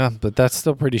 Yeah, but that's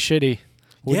still pretty shitty.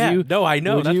 No, I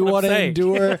know. Would that's you what want I'm to saying.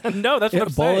 endure no, that's what I'm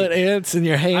saying. Bullet ants in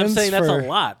your hands? I'm saying that's a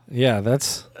lot. Yeah,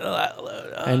 that's...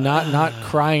 and not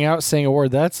crying out, saying a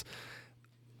word. That's...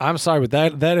 I'm sorry,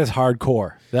 but that is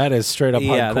hardcore. That is straight up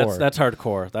hardcore. Yeah, that's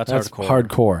hardcore. That's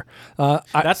hardcore.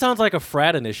 That sounds like a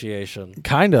frat initiation.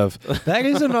 Kind of. That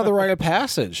is another rite of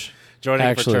passage. joining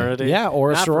a fraternity. Yeah,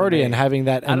 or a Not for sorority me. and having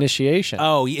that initiation.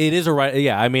 Oh, it is a right.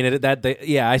 Yeah, I mean, I see what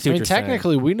you're saying.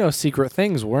 Technically, we know secret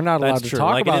things. We're not allowed That's to true.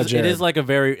 talk Like, about it is, Jared. it is like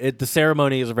the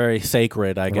ceremony is very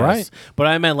sacred, I guess. Right. But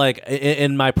I meant like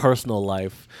in my personal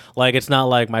life. Like, it's not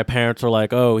like my parents are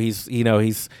like, oh, he's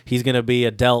gonna be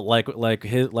adult like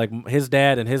his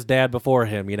dad and his dad before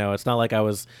him. It's not like I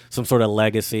was some sort of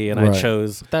legacy and I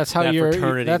chose. That's how that your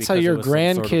fraternity grandkids because it was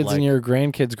some sort of, like, and your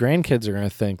grandkids are going to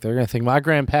think. They're going to think my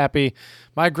grandpappy,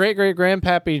 my great great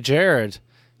grandpappy Jared,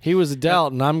 he was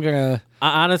adult, and I'm gonna.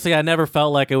 Honestly, I never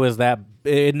felt like it was that.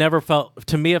 It never felt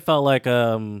to me. It felt like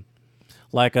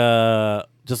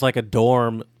just like a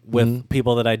dorm with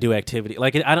people that I do activity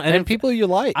like. And people you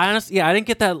like. Honestly, yeah, I didn't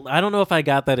get that. I don't know if I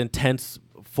got that intense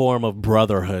form of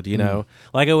brotherhood.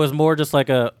 Like it was more just like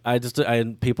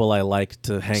people I like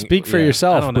to hang. Speak for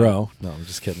yourself, bro. No, I'm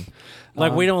just kidding.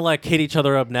 Like we don't like hit each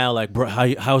other up now. Like, bro,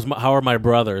 how are my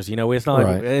brothers? It's not like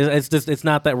Right. it's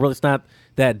not that real. It's not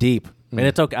that deep. I mean,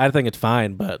 it's okay. I think it's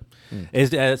fine, but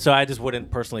so I just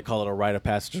wouldn't personally call it a rite of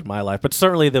passage in my life. But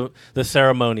certainly the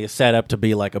ceremony is set up to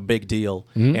be like a big deal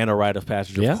and a rite of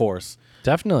passage, of course.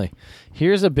 Definitely.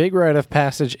 Here's a big rite of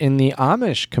passage in the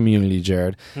Amish community,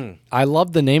 Jared. I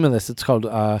love the name of this. It's called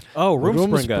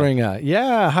Rumspringa.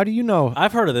 Yeah. How do you know?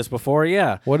 I've heard of this before,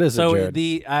 yeah. What is it,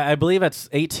 Jared? I believe it's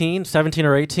 17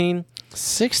 or 18.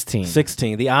 16.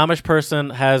 16. The Amish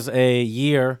person has a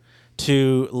year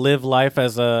to live life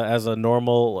as a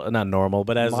normal, not normal,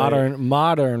 but as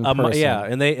modern person. Yeah,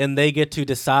 and they get to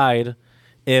decide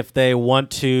if they want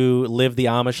to live the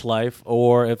Amish life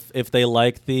or if they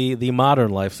like the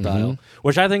modern lifestyle,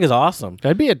 which I think is awesome.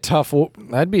 That'd be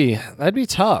that'd be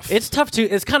tough. It's tough too.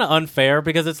 It's kind of unfair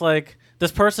because it's like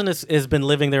this person has been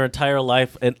living their entire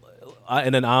life in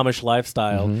an Amish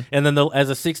lifestyle, and then as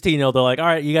a 16-year-old, they're like, all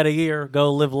right, you got a year,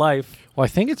 go live life. Well, I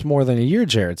think it's more than a year,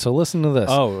 Jared. So listen to this.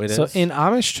 Oh, it is? So in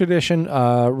Amish tradition,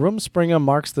 Rumspringa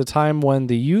marks the time when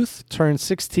the youth turn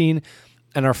 16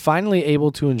 and are finally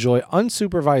able to enjoy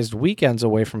unsupervised weekends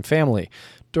away from family.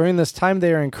 During this time,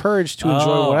 they are encouraged to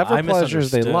enjoy whatever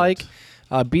pleasures they like,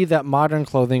 be that modern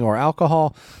clothing or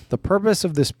alcohol. The purpose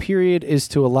of this period is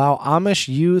to allow Amish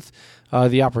youth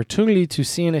the opportunity to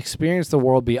see and experience the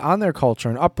world beyond their culture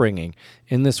and upbringing.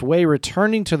 In this way,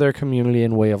 returning to their community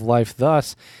and way of life,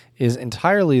 thus, is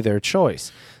entirely their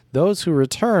choice. Those who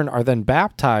return are then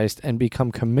baptized and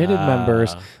become committed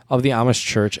members of the Amish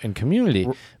church and community.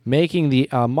 Marking the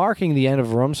end of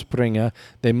Rumspringa,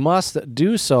 they must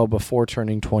do so before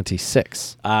turning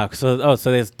 26. So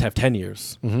they have 10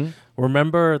 years. Mm-hmm.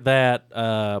 Remember that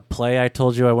play I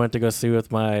told you I went to go see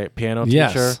with my piano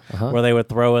teacher, where they would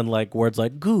throw in like words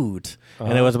like "good,"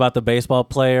 and it was about the baseball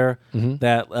player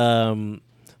that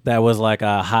was like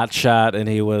a hot shot, and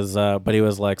he was, but he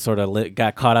was like sort of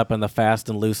got caught up in the fast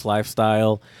and loose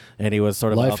lifestyle, and he was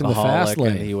sort of alcoholic,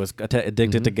 and he was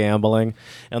addicted to gambling,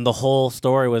 and the whole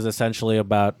story was essentially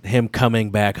about him coming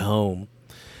back home,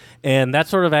 and that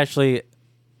sort of actually.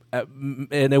 By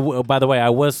the way, I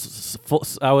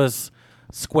was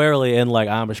squarely in like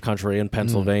Amish country in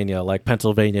Pennsylvania, like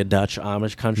Pennsylvania Dutch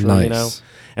Amish country, Nice.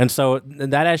 And so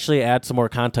that actually adds some more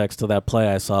context to that play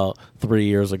I saw 3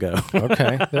 years ago.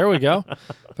 Okay, there we go.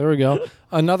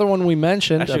 Another one we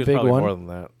mentioned, actually, a big one. More than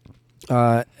that.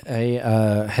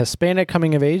 A Hispanic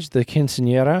coming of age, the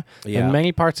quinceañera, in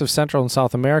many parts of Central and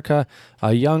South America.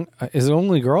 Is it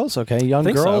only girls? Okay, young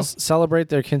girls celebrate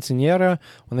their quinceañera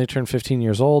when they turn 15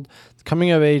 years old. The coming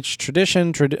of age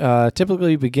tradition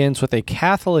typically begins with a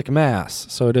Catholic mass,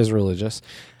 so it is religious.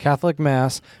 Catholic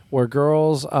mass where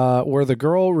the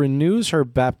girl renews her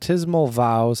baptismal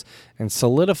vows and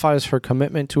solidifies her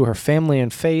commitment to her family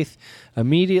and faith.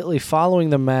 Immediately following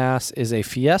the mass is a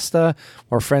fiesta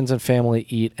where friends and family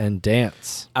eat and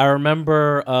dance. I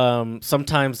remember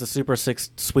sometimes the Super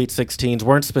Sweet 16s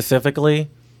weren't specifically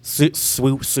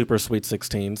Super Sweet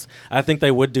 16s. I think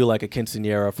they would do like a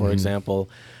quinceañera, for example.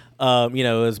 It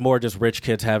was more just rich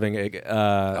kids having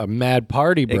a mad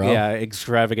party, bro.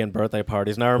 Extravagant birthday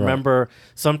parties. And I remember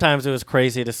sometimes it was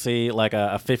crazy to see like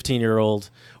a 15-year-old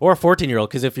or a 14-year-old,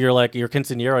 because if you're like your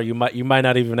quinceañera, you might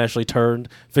not even actually turned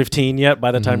 15 yet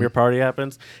by the time your party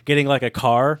happens, getting like a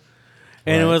car.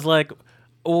 And it was like,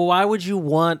 why would you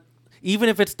want, even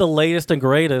if it's the latest and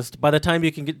greatest, by the time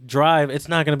you can drive, it's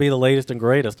not going to be the latest and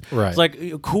greatest. Right. It's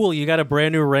like, cool, you got a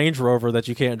brand new Range Rover that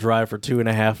you can't drive for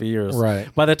 2.5 years.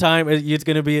 Right. By the time it's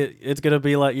going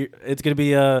to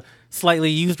be a slightly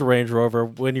used Range Rover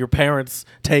when your parents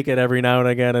take it every now and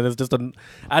again, and it's just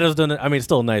it's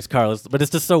still a nice car, but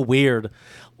it's just so weird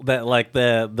that like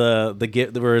the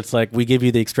gift where it's like we give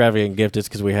you the extravagant gift is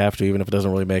because we have to, even if it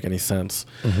doesn't really make any sense.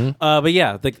 But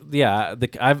yeah,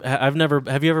 I've never.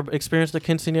 Have you ever experienced experienced a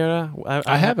quinceanera?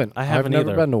 I haven't. I haven't I've never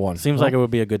either. been to one. Seems like it would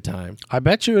be a good time. I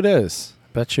bet you it is.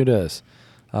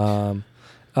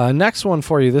 Next one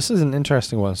for you. This is an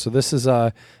interesting one. So this is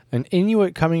an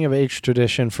Inuit coming-of-age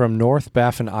tradition from North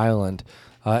Baffin Island.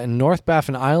 In North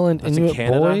Baffin Island, That's Inuit in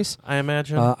Canada, boys, I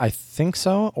imagine. I think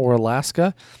so, or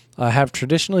Alaska, have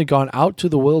traditionally gone out to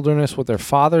the wilderness with their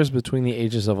fathers between the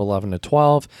ages of 11 to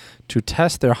 12 to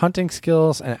test their hunting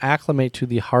skills and acclimate to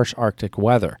the harsh Arctic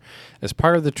weather. As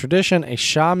part of the tradition, a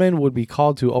shaman would be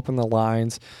called to open the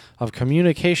lines of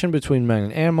communication between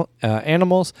men and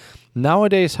animals.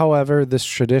 Nowadays, however, this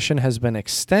tradition has been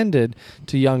extended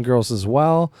to young girls as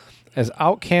well, as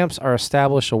out camps are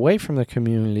established away from the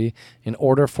community in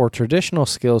order for traditional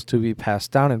skills to be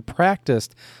passed down and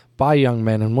practiced by young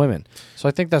men and women. So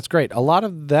I think that's great. A lot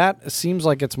of that seems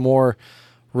like it's more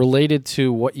related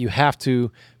to what you have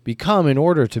to become in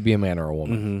order to be a man or a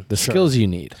woman. The skills you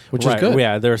need, which is good.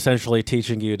 Yeah, they're essentially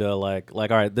teaching you to like all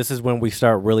right, this is when we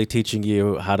start really teaching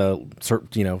you how to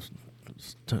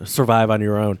survive on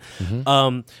your own.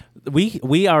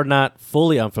 We are not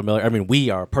fully unfamiliar. I mean,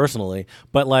 we are personally,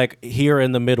 but like here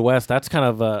in the Midwest, that's kind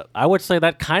of I would say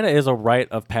that kind of is a rite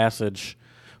of passage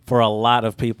for a lot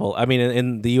of people. I mean,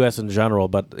 in the U.S. in general,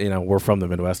 but we're from the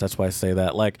Midwest. That's why I say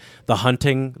that. Like the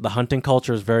hunting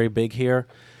culture is very big here,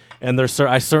 and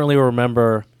I certainly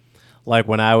remember, like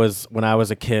when I was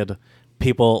a kid,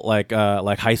 people like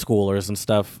high schoolers and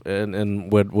stuff,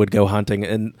 and would go hunting.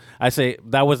 And I say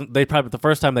that wasn't the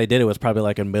first time they did it was probably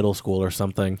like in middle school or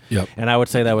something. Yep. And I would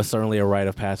say that was certainly a rite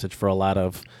of passage for a lot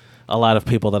of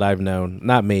people that I've known.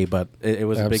 Not me, but it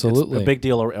was a big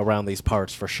deal around these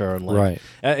parts for sure. And Right.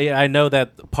 I know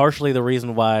that partially the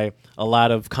reason why a lot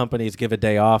of companies give a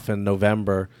day off in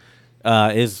November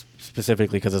is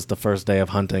specifically because it's the first day of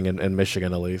hunting in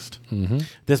Michigan, at least.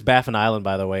 This Baffin Island,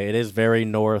 by the way, it is very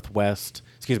northeast.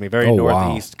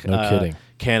 No kidding.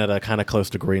 Canada, kind of close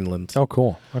to Greenland. Oh,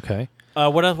 cool. Okay.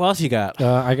 What else you got?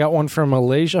 I got one from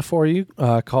Malaysia for you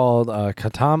called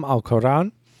Khatam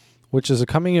Al-Quran, which is a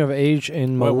coming of age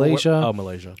in Malaysia.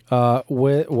 Malaysia.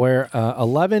 Where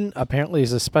 11 apparently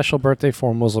is a special birthday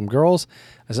for Muslim girls,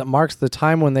 as it marks the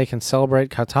time when they can celebrate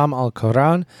Khatam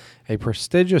al-Quran, a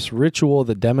prestigious ritual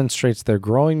that demonstrates their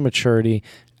growing maturity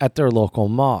at their local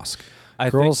mosque.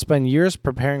 Girls spend years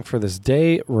preparing for this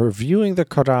day, reviewing the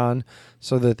Quran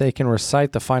so that they can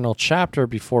recite the final chapter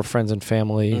before friends and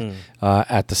family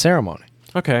at the ceremony.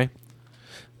 Okay.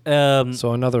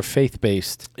 So another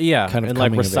faith-based kind of and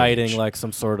like reciting age. like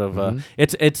some sort of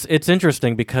it's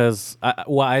interesting because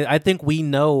I think we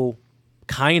know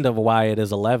kind of why it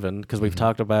is 11 because we've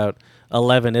talked about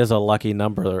 11 is a lucky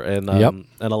number in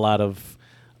a lot of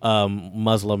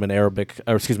Muslim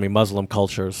and Muslim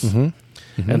cultures.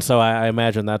 And so I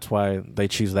imagine that's why they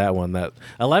choose that one. That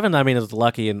 11, I mean, is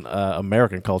lucky in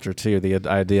American culture too. The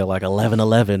idea like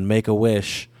 11:11, make a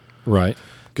wish. Right.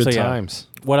 Good So, times.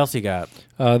 What else you got?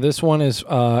 This one is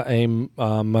a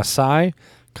Maasai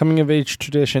coming-of-age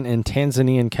tradition in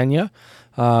Tanzania and Kenya.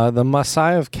 The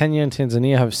Maasai of Kenya and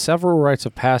Tanzania have several rites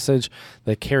of passage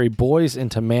that carry boys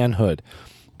into manhood.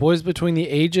 Boys between the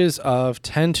ages of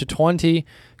 10 to 20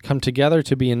 come together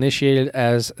to be initiated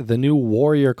as the new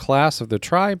warrior class of the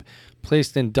tribe,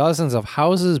 placed in dozens of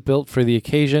houses built for the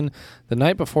occasion. The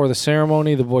night before the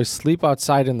ceremony, the boys sleep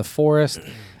outside in the forest,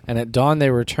 and at dawn they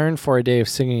return for a day of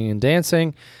singing and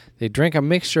dancing. They drink a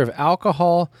mixture of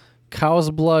alcohol,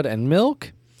 cow's blood, and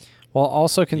milk, while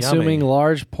also consuming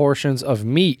large portions of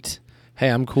meat. Hey,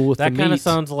 I'm cool with that the meat. That kind of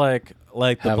sounds like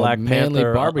the Have Black a manly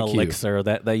Panther barbecue. elixir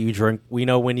that you drink. We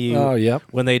know when you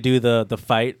when they do the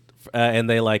fight and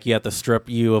they you have to strip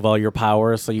you of all your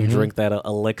powers, so you drink that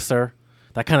elixir.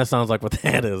 That kind of sounds like what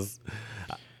that is.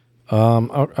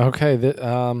 Okay.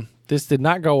 This did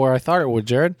not go where I thought it would,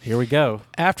 Jared. Here we go.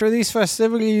 After these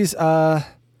festivities, they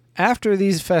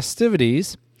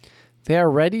are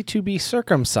ready to be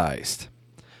circumcised,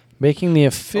 making the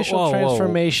official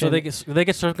transformation. So they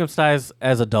get circumcised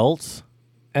as adults?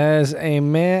 As a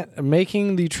man,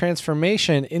 making the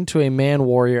transformation into a man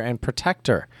warrior and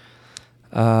protector.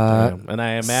 And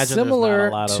I imagine similar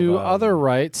there's not a lot to of, other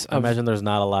rites. I imagine there's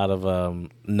not a lot of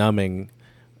numbing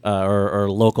or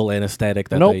local anesthetic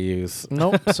that they use.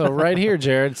 Nope. So right here,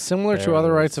 Jared, similar to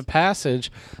other rites of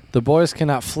passage, the boys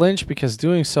cannot flinch because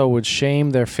doing so would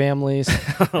shame their families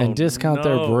and discount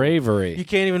their bravery. You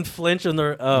can't even flinch in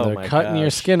their. They're cutting your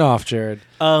skin off, Jared.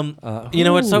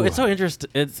 It's so interesting.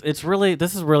 It's really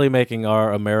this is really making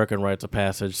our American rites of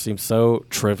passage seem so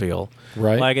trivial.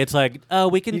 Right. Like it's like, oh,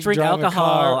 we can drink drive a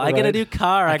alcohol. car, I get a new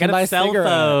car. I got buy a cell cigarettes.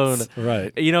 phone.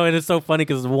 Right. And it's so funny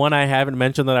because one I haven't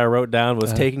mentioned that I wrote down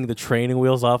was taking taking the training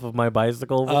wheels off of my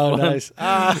bicycle. Oh, nice.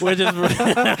 Which is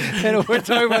And we're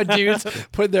talking about dudes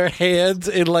putting their hands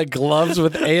in like gloves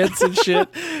with ants and shit.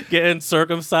 getting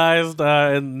circumcised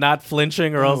and not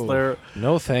flinching, or else they're.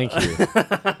 No, thank you.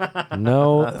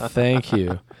 No, thank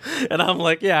you. And I'm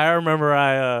like, yeah, I remember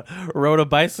I rode a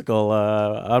bicycle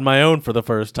on my own for the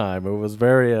first time. It was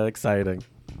very exciting.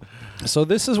 So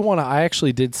this is one I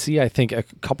actually did see, I think, a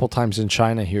couple times in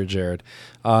China here, Jared.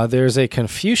 There's a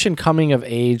Confucian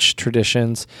coming-of-age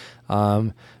traditions,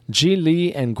 Ji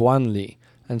Li and Guan Li.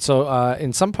 And so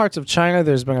in some parts of China,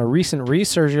 there's been a recent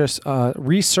resurgence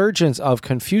of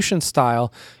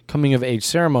Confucian-style coming-of-age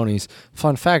ceremonies.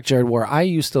 Fun fact, Jared, where I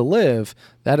used to live,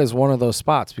 that is one of those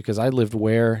spots because I lived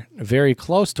very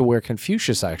close to where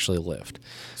Confucius actually lived.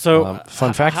 So,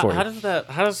 fun fact for you.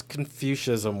 How does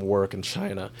Confucianism work in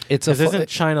China? Isn't Isn't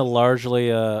China largely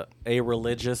a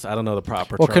religious? I don't know the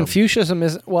proper Well, term. Confucianism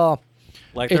is, Like,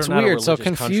 they're it's not a weird. So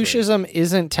religious Confucianism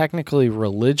isn't technically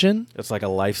religion. country. It's like a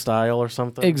lifestyle or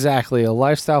something. Exactly, a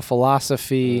lifestyle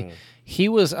philosophy. He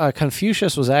was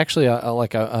Confucius was actually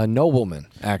a nobleman,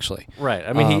 actually. Right.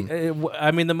 I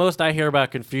mean, the most I hear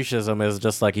about Confucianism is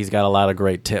just like he's got a lot of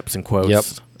great tips and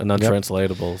quotes and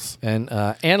untranslatables. And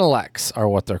analects are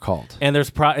what they're called. And it's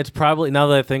probably, now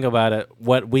that I think about it,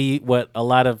 what a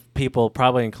lot of people,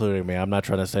 probably including me, I'm not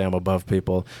trying to say I'm above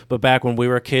people, but back when we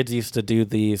were kids, used to do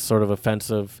the sort of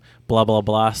offensive blah blah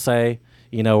blah say,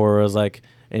 where it was like,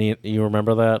 and you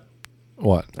remember that?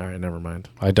 What? All right, never mind.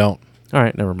 I don't. All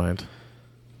right, never mind.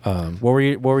 What are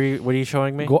you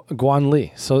showing me? Guan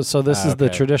Li. So this is the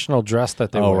okay. traditional dress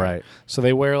that they wear. Oh, right. So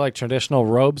they wear like traditional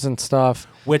robes and stuff.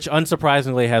 Which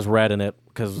unsurprisingly has red in it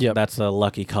because that's a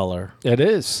lucky color. It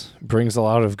is. Brings a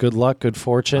lot of good luck, good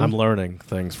fortune. I'm learning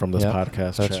things from this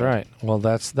podcast. That's Chad. right. Well,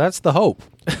 that's the hope.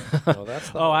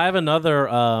 I have another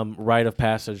rite of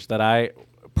passage that I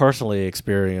personally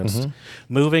experienced.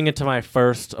 Moving into my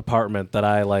first apartment that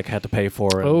I had to pay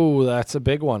for. Oh, that's a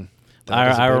big one.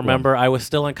 I remember I was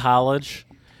still in college.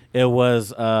 It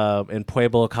was in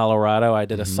Pueblo, Colorado. I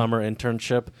did a summer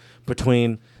internship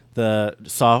between the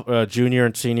junior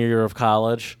and senior year of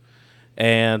college,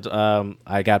 and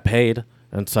I got paid,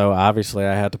 and so obviously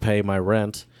I had to pay my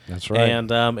rent. That's right. And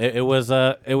it was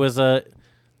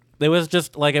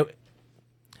just like it.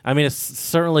 I mean, it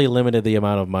certainly limited the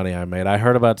amount of money I made. I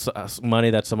heard about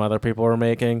money that some other people were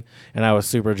making, and I was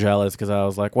super jealous because I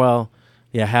was like, well,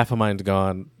 yeah, half of mine's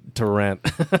gone to rent.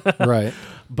 Right.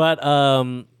 But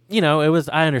it was.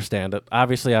 I understand it.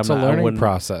 Obviously, It's a learning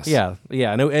process. Yeah,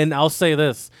 and I'll say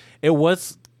this: it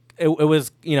was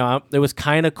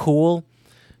kind of cool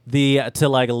to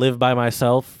live by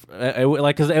myself.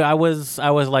 Because I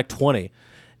was like 20,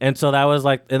 and so that was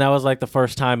like the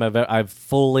first time I've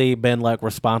fully been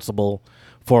responsible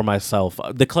for myself.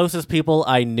 The closest people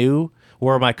I knew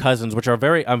were my cousins, which I'm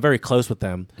very close with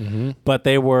them, but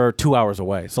they were 2 hours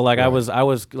away. So I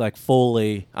was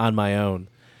fully on my own.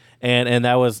 And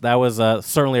that was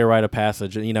certainly a rite of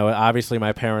passage. Obviously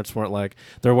my parents weren't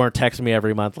texting me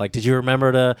every month did you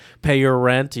remember to pay your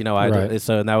rent? Right.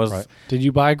 So and that was. Right. Did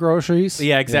you buy groceries?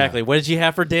 Yeah, exactly. Yeah. What did you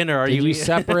have for dinner? Did you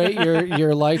separate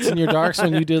your lights and your darks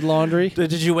when you did laundry?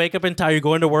 Did you wake up in time? Are you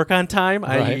going to work on time?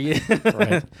 Right.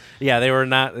 Right. Yeah, they were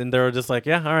not, and they were just like,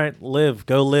 yeah, all right,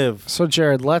 go live. So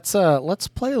Jared, let's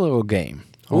play a little game.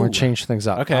 I want to change things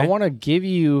up. Okay. I want to give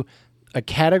you a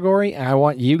category, and I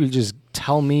want you to just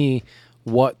tell me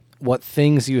what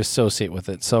things you associate with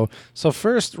it. So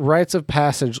first, rites of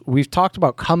passage. We've talked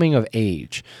about coming of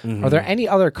age. Are there any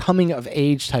other coming of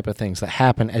age type of things that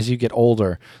happen as you get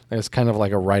older that's kind of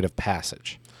like a rite of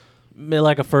passage?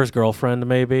 Like a first girlfriend,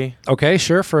 maybe. Okay,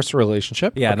 sure. First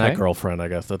relationship. Yeah, okay. not girlfriend, I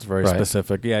guess. That's very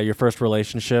specific. Yeah, your first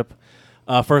relationship.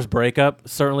 First breakup,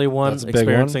 certainly one. That's a big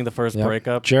experiencing one. the first Yep.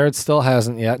 breakup. Jared still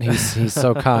hasn't yet. He's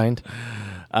so kind.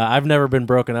 I've never been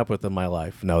broken up with in my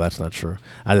life. No, that's not true.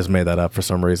 I just made that up for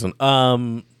some reason.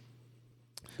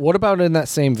 What about in that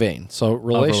same vein? So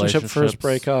relationship, first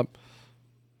breakup.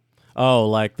 Oh,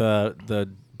 like the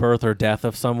birth or death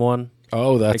of someone.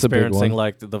 Oh, that's a big one.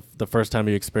 Experiencing the first time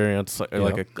you experience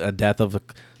a death of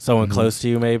someone close to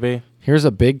you, maybe. Here's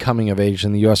a big coming of age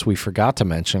in the U.S. we forgot to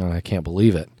mention, and I can't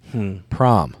believe it.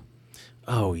 Prom.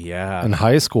 Oh, yeah. In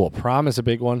high school, prom is a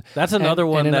big one. That's another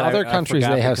one. And that in other I countries,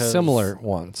 forgot they have because similar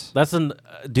ones. That's do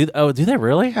they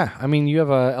really? Yeah, I mean, you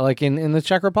have in the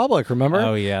Czech Republic. Remember?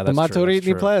 Oh yeah, the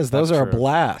Maturitni plays. Those are a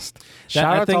blast.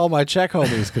 Shout out to all my Czech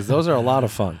homies because those are a lot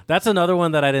of fun. That's another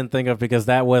one that I didn't think of because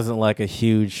that wasn't like a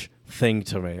huge thing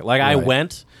to me. Like I Right.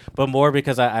 went, but more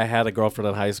because I had a girlfriend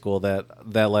in high school that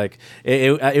like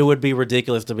it would be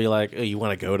ridiculous to be like, oh, you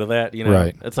want to go to that, you know?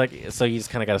 Right. It's like, so you just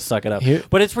kind of got to suck it up. Here-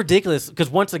 But it's ridiculous because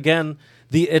once again,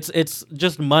 it's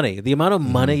just money. The amount of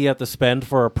money you have to spend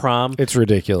for a prom. It's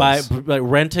ridiculous. By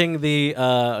renting the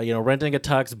renting a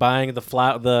tux, buying the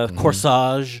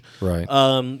corsage, Right.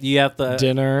 You have the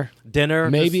Dinner,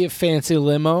 maybe a fancy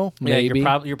limo, yeah, maybe.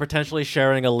 you're potentially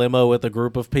sharing a limo with a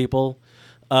group of people.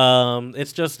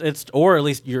 Or at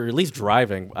least you're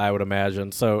driving, I would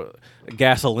imagine. So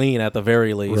gasoline at the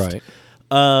very least. Right.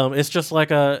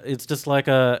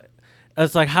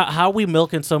 It's like how are we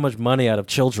milking so much money out of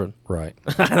children? Right.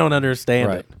 I don't understand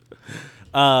Right. it.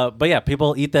 But yeah,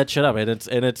 people eat that shit up, and it's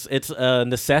a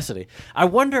necessity. I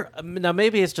wonder now.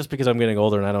 Maybe it's just because I'm getting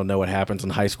older and I don't know what happens in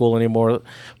high school anymore.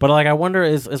 But like, I wonder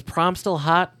is prom still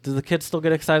hot? Do the kids still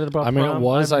get excited about? I mean, prom? it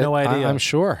was. I have no idea. I'm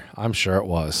sure. I'm sure it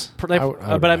was. But I would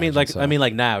I mean, like, imagine so. I mean,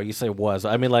 like now. You say was.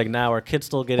 I mean, like now. Are kids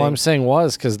still getting? Well, I'm saying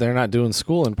was because they're not doing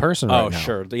school in person right now. Oh,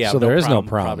 sure. Yeah. So there is no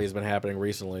prom. Probably has been happening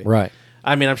recently. Right.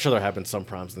 I mean, I'm sure there have been some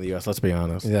proms in the U.S. Let's be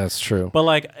honest. Yeah, that's true. But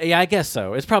like, yeah, I guess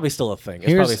so. It's probably still a thing.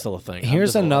 It's probably still a thing.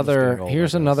 Here's I'm just getting old,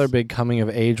 here's I guess. another big coming of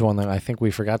age one that I think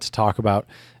we forgot to talk about,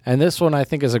 and this one I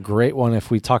think is a great one if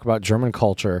we talk about German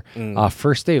culture.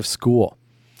 First day of school.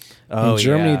 Oh, in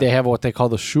Germany, yeah. they have what they call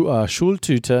the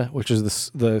Schultüte, which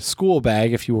is the school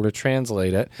bag, if you were to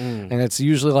translate it, and it's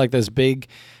usually like this big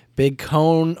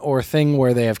cone or thing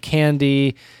where they have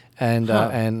candy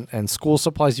and school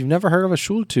supplies. You've never heard of a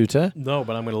Schultüte? No,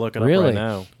 but I'm going to look it up Really? right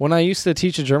now. When I used to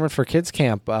teach a German for Kids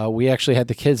camp, we actually had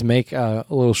the kids make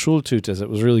little Schultütes. It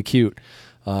was really cute.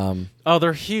 Oh,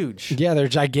 they're huge. Yeah, they're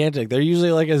gigantic. They're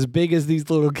usually like as big as these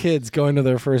little kids going to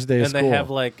their first day of And school.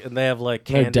 they have like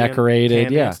candy They're decorated,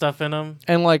 candy yeah. and stuff in them.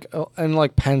 and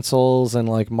like pencils and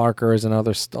like markers and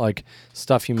other like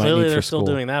stuff you might Clearly, need they're for still school.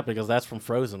 doing that because that's from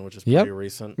Frozen, which is Yep. pretty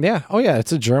recent. Yeah. Oh yeah,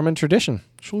 it's a German tradition.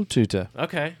 Schultüte.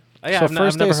 Okay. Yeah, So I've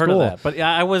first day never of heard of school. that. But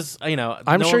yeah, I was, I'm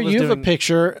no sure one was you have a doing-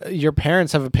 picture. Your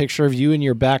parents have a picture of you in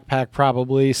your backpack,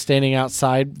 probably standing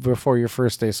outside before your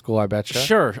first day of school. I bet you.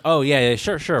 Sure. Oh yeah,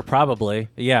 sure, probably.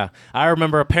 Yeah, I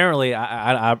remember. Apparently,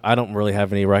 I don't really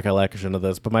have any recollection of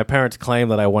this, but my parents claimed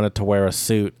that I wanted to wear a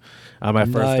suit on my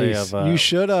first day Nice. of. You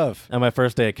should have. On my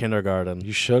first day of kindergarten.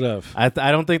 You should have. I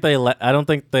don't think they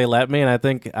let me, and I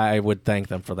think I would thank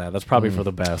them for that. That's probably for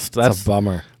the best. That's a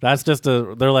bummer. That's just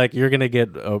they're like, you're gonna get.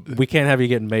 We can't have you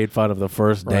getting made fun of the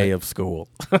first day Right. of school.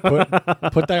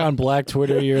 Put that on Black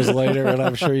Twitter years later, and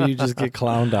I'm sure you just get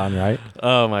clowned on, right?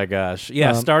 Oh my gosh!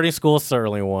 Yeah, starting school is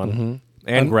certainly one,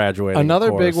 and graduating.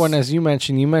 Another of big course. one, as you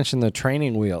mentioned the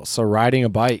training wheels. So riding a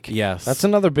bike. Yes. That's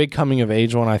another big coming of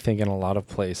age one, I think, in a lot of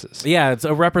places. Yeah, it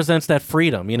represents that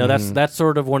freedom. You know, that's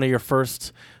sort of one of your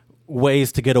first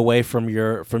ways to get away from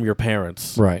your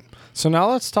parents. Right. So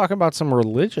now let's talk about some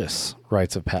religious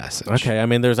rites of passage. Okay, I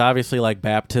mean, there's obviously like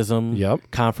baptism, Yep.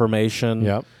 confirmation.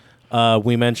 Yep.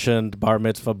 We mentioned bar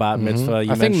mitzvah, bat mitzvah.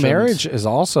 You I think mentioned marriage is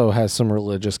also has some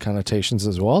religious connotations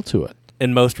as well to it.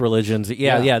 in most religions.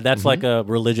 Yeah, Yeah. that's like a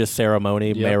religious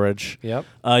ceremony, marriage. Yep.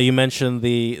 You mentioned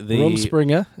the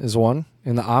Rumspringa is one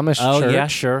in the Amish Oh church. yeah,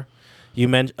 sure. You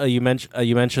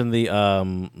mentioned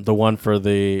the one for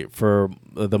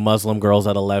the Muslim girls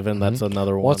at 11. That's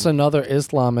another one. What's another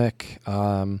Islamic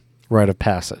rite of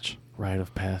passage? rite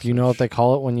of passage? Do you know what they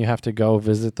call it when you have to go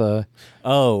visit the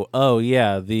Oh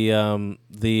yeah, the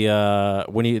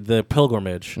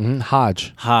pilgrimage.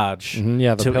 Hajj? Hajj.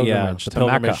 Yeah, the pilgrimage the to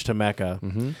pilgrimage Mecca. to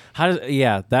Mecca. How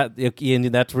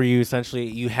does that's where you essentially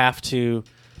you have to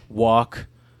walk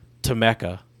to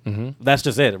Mecca. That's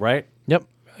just it, right? Yep.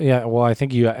 Yeah. Well, I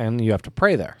think you have to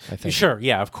pray there. I think. Sure,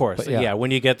 yeah, of course. But yeah. Yeah,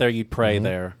 when you get there, you pray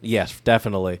there. Yes,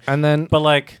 definitely. And then, But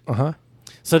like, uh-huh.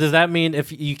 so does that mean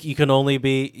if you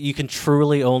can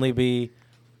truly only be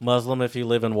Muslim if you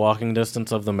live in walking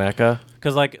distance of the Mecca?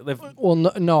 Because like, Well,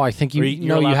 no, I think Or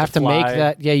you're allowed you have to to make fly?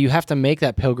 that. Yeah, you have to make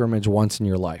that pilgrimage once in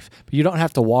your life, but you don't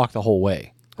have to walk the whole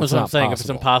way. that's It's what I'm not saying. If it's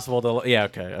possible. impossible to, yeah,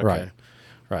 okay. Right.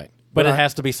 But it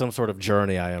has to be some sort of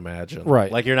journey, I imagine.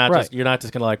 Right. Like you're not Right.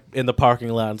 just gonna like in the parking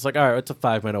lot. And it's like, all right, it's a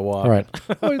 5-minute walk. Right.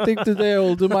 I think today I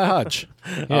will do my Hajj.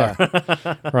 Yeah.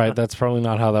 Right. That's probably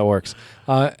not how that works.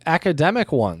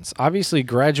 Academic ones. Obviously,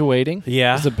 graduating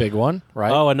Yeah. is a big one, right?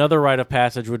 Oh, another rite of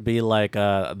passage would be like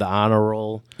the honor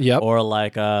roll. Yep. Or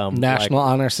like National like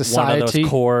Honor one Society. of those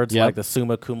chords, Yep. like the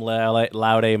Summa Cum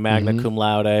Laude, Magna Cum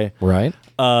Laude. Right.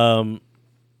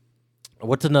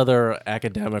 What's another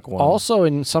academic one? Also,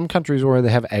 in some countries where they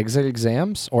have exit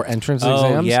exams or entrance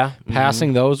exams, yeah.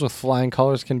 passing those with flying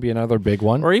colors can be another big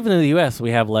one. Or even in the U.S.,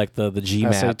 we have like the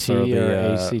GMAT SAT or or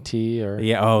the ACT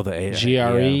or the GRE.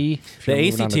 Yeah. if The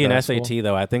you're moving on ACT to and grad SAT school.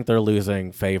 though, I think they're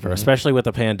losing favor, especially with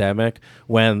the pandemic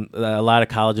when a lot of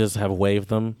colleges have waived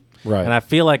them. Right. And I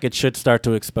feel like it should start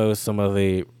to expose some of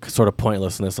the sort of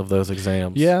pointlessness of those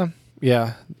exams. Yeah.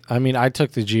 I mean, I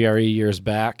took the GRE years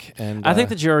back, and I think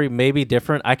the jury may be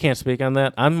different. I can't speak on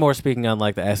that. I'm more speaking on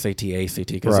like the SAT, ACT,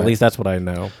 because Right. at least that's what I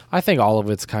know. I think all of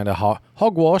it's kind of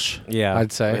hogwash. Yeah,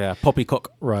 I'd say. Yeah,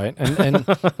 poppycock. Right, and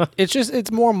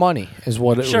it's more money is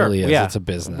what it Sure, really is. yeah. It's a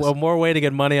business. Well, more way to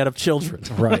get money out of children.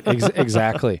 Right,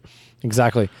 exactly.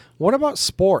 What about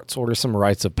sports? What are some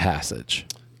rites of passage?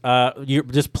 You're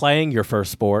just playing your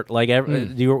first sport. Like,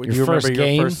 do you first remember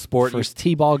game, your first sport? first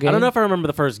t-ball game. I don't know if I remember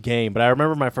the first game, but I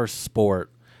remember my first sport,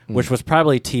 which was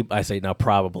probably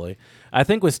probably. I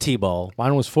think was t-ball,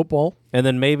 Mine was football, and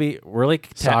then maybe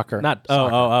Soccer. Not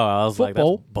Soccer. I was like,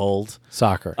 Football. that's bold.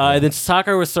 soccer. And then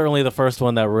soccer was certainly the first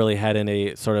one that really had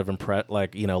any sort of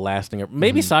lasting.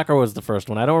 Maybe soccer was the first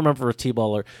one. I don't remember for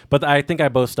t-ball, but I think I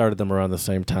both started them around the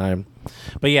same time.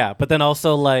 But yeah, but then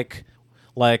also like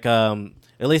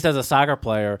at least as a soccer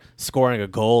player, scoring a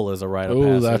goal is a rite of Ooh,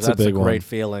 passage. that's a big great one.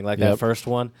 feeling. Like Yep. that first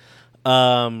one.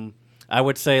 I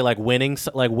would say like winning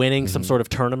some sort of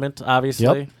tournament.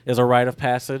 Obviously, Yep. is a rite of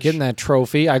passage. Getting that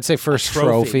trophy. I'd say first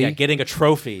trophy. Yeah, getting a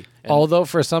trophy. And Although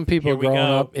for some people Here we growing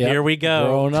go. up, Here we go.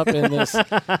 growing up in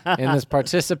this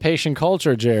participation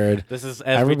culture, Jared. this is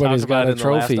as Everybody's we talked about got a in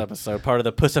trophy. the last episode, part of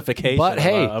the pussification But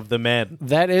hey, of the men.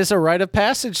 That is a rite of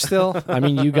passage still. I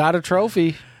mean, you got a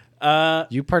trophy.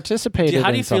 You participated. How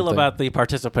do in you feel something. about the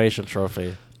participation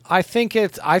trophy? I think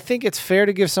it's fair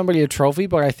to give somebody a trophy,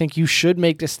 but I think you should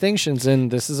make distinctions. And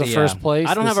this is a Yeah. first place.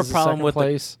 I don't this have a is problem second with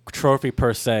place. the trophy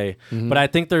per se, but I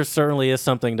think there certainly is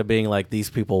something to being like these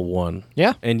people won.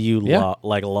 Yeah. and you Yeah.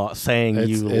 saying It's-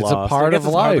 you it's a lost. part I guess of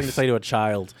it's a hard thing life. to say to a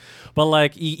child, but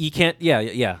like you can't. Yeah.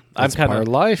 I'm It's kind part of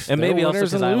life. and There maybe are also winners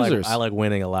because and I losers. like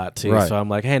winning a lot too. Right. So I'm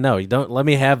like, hey, no, you don't let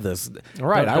me have this.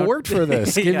 Right, I worked for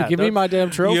this. Give me don't- my damn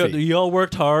trophy. You all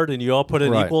worked hard and you all put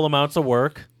in Right. equal amounts of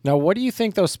work. Now, what do you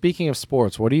think, though, speaking of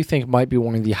sports, what do you think might be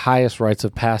one of the highest rites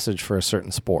of passage for a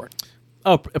certain sport?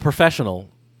 Oh, a professional.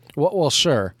 Well,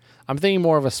 sure. I'm thinking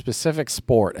more of a specific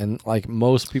sport, and like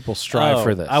most people strive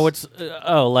for this. I would.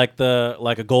 Like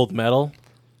a gold medal,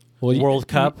 Well, World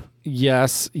Cup,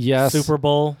 Yes. Super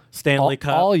Bowl, Stanley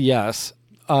Cup. All yes.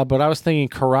 But I was thinking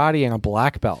karate and a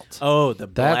black belt. Oh, the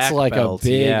That's black like belt, a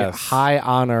big, yes. high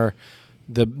honor.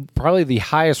 Probably the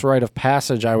highest rite of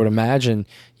passage I would imagine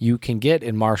you can get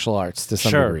in martial arts to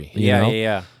some degree. you know?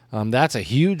 Yeah. That's a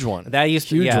huge one. That used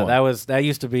to, Huge yeah, one. that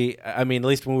used to be. I mean, at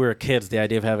least when we were kids, the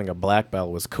idea of having a black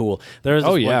belt was cool. There was this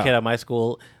one kid at my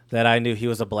school that I knew he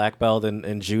was a black belt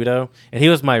in judo, and he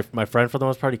was my friend for the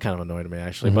most part. He kind of annoyed me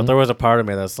actually, but there was a part of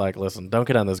me that's like, listen, don't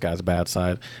get on this guy's bad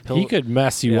side. He could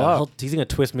mess you up. He's gonna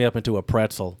twist me up into a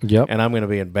pretzel. Yep. And I'm gonna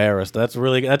be embarrassed. That's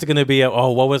gonna be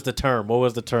what was the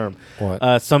term?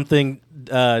 What? Something.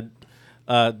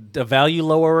 The value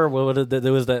lowerer.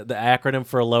 There was the acronym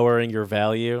for lowering your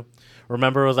value.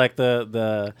 Remember, it was like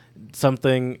the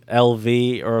something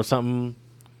LV or something.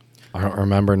 I don't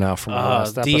remember now from our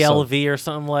last episode. DLV or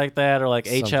something like that, or like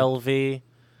HLV.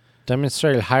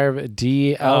 Demonstrated higher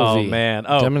DLV. Oh, man.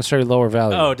 Oh. Demonstrated lower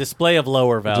value. Oh, display of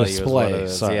lower value. Display, is what it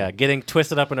is. sorry. Yeah, getting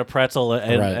twisted up in a pretzel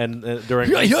and during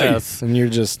recess and you're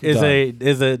just is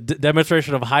done. a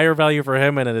demonstration of higher value for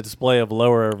him and a display of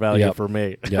lower value Yep. for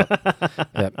me.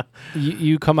 Yep.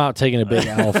 You come out taking a big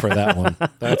L for that one.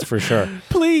 That's for sure.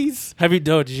 Please,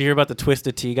 did you hear about the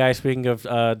Twisted Tea guy? Speaking of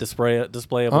display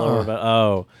of lower value.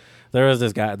 Oh. There was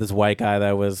this white guy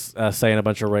that was saying a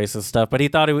bunch of racist stuff, but he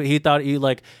thought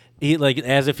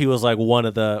as if he was like one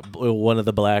of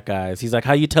the black guys. He's like,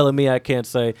 "How you telling me I can't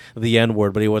say the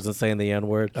N-word?" But he wasn't saying the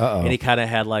N-word, and he kind of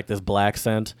had like this black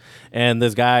scent. And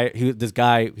this guy, he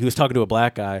was talking to a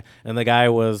black guy, and the guy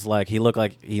was like, he looked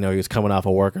like he was coming off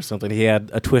of work or something. He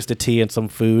had a Twisted Tea and some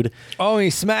food. Oh, he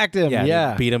smacked him.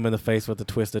 Yeah. He beat him in the face with the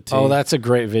Twisted Tea. Oh, that's a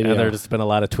great video. And there's just been a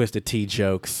lot of Twisted Tea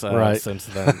jokes since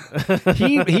then.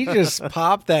 he just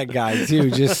popped that guy too.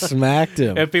 Just smacked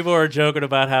him. And people were joking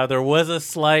about how there was a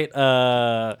slight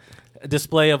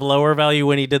display of lower value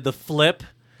when he did the flip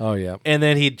Oh, yeah. And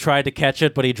then he tried to catch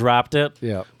it, but he dropped it.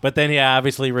 Yeah. But then he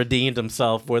obviously redeemed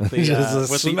himself with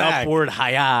the upward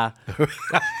hiya.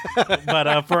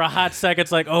 But for a hot second,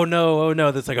 it's like, oh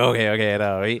no. That's like, okay,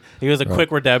 no. He was a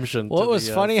quick redemption. Well, it was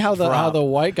funny how the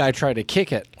white guy tried to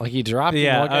kick it. Like he dropped it.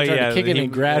 The white guy tried to kick it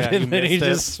and grabbed it, and he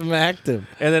just smacked him.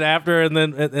 And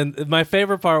then and my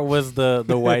favorite part was the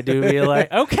white dude being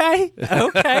like, okay,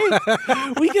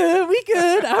 we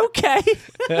good, okay.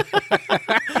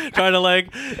 trying to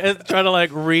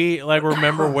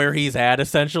remember where he's at,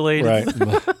 essentially. Right.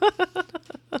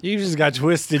 You just got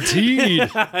twisted teed.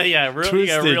 Yeah, really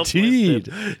got real teed.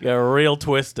 Twisted. Got real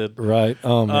twisted. Right.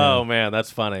 Oh man,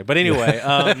 that's funny. But anyway,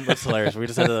 that's hilarious. We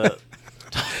just had to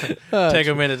take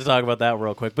a minute to talk about that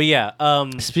real quick. But yeah,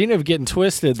 speaking of getting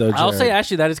twisted, though, Jared, I'll say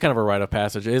actually that is kind of a rite of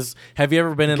passage. Have you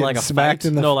ever been in like a fight?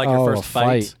 Your first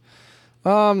fight.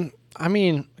 I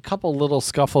mean, a couple little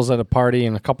scuffles at a party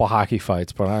and a couple hockey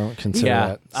fights, but I don't consider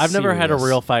that I've never had a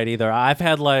real fight either. I've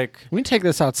had like... We can take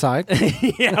this outside.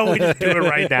 Yeah, we just do it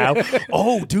right now.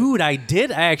 Oh, dude, I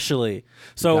did actually.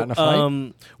 So, got in a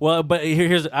fight? Well, but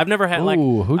here's... I've never had like...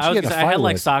 who'd you get in a I had fight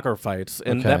like with? soccer fights,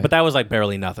 and Okay. but that was like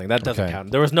barely nothing. That doesn't Okay.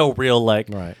 count. There was no real like...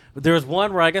 Right. There was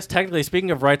one where I guess technically,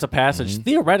 speaking of rites of passage,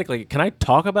 theoretically, can I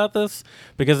talk about this?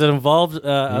 Because it involved... You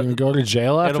can go to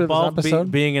jail it after this involved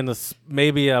episode? being in this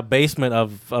maybe a basement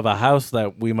of a house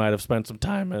that we might have spent some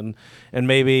time in, and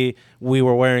maybe we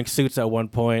were wearing suits at one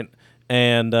point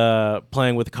and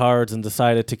playing with cards and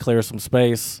decided to clear some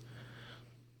space.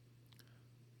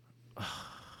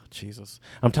 Jesus,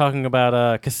 I'm talking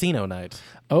about casino night.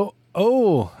 Are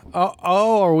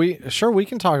we sure we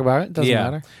can talk about it? Doesn't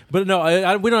matter. But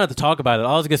no, we don't have to talk about it.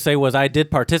 All I was gonna say was I did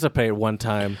participate one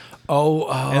time.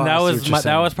 And that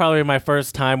was probably my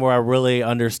first time where I really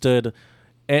understood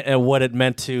what it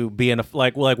meant to be in a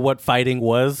like what fighting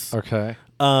was. Okay.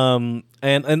 And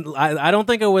I don't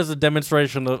think it was a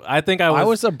demonstration of. I think I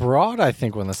was abroad. I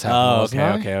think when this happened.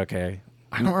 Okay.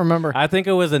 I don't remember. I think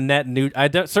it was a net new.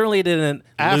 Certainly didn't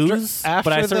lose, but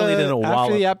I certainly didn't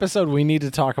wallop. After the episode, we need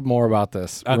to talk more about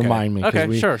this. Okay. Remind me.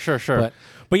 Okay, sure.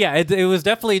 But yeah, it was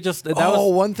definitely just.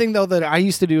 One thing though that I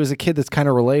used to do as a kid that's kind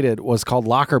of related was called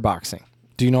locker boxing.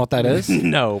 Do you know what that is?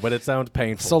 No, but it sounds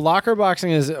painful. So locker boxing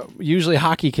is usually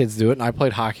hockey kids do it, and I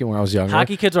played hockey when I was younger.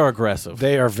 Hockey kids are aggressive.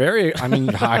 They are very. I mean,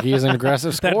 hockey is an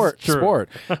aggressive sport.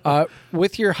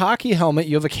 With your hockey helmet,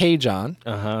 you have a cage on,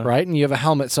 right, and you have a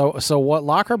helmet. So what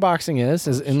locker boxing is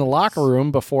in the locker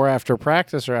room before, after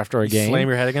practice, or after a game. Slam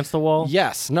your head against the wall.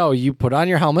 Yes. No. You put on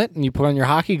your helmet and you put on your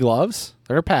hockey gloves.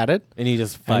 They're padded, and you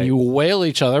just fight. And you wail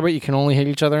each other, but you can only hit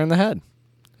each other in the head.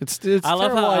 It's I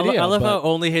love terrible idea. I love how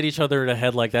only hit each other in the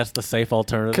head like that's the safe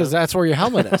alternative. Because that's where your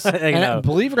helmet is. And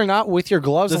believe it or not, with your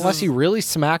gloves, unless you really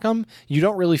smack them, you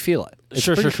don't really feel it. It's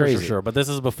Sure. But this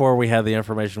is before we have the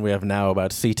information we have now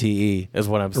about CTE, is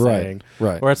what I'm saying.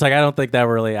 Right. Where it's like, I don't think that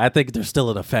really, I think there's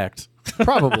still an effect.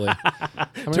 Probably. I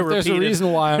mean, if there's a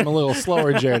reason why I'm a little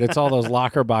slower, Jared, it's all those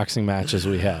locker boxing matches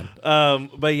we had.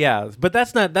 But yeah, but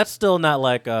that's still not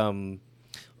like,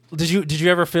 Did you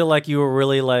ever feel like you were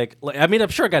really like I mean, I'm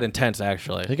sure it got intense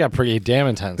actually. It got pretty damn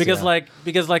intense. Because that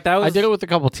was, I did it with a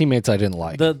couple teammates I didn't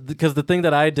like. Because the thing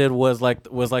that I did was like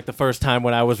the first time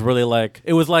when I was really like,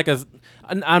 it was like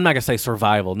I'm not gonna say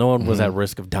survival. No one was at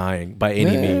risk of dying by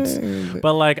any means.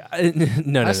 But like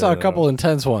I saw a couple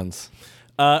intense ones.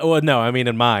 Well, no, I mean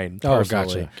in mine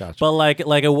personally. Gotcha. But like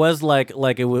it was like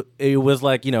it was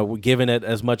like, you know, giving it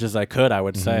as much as I could, I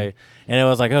would say, and it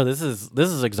was like, oh, this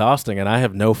is exhausting, and I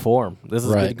have no form. This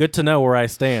is good to know where I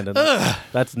stand, and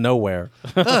that's nowhere.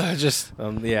 Just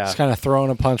kind of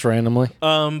throwing a punch randomly.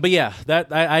 But yeah,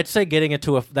 that I'd say getting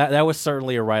into that was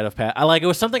certainly a rite of passage. It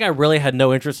was something I really had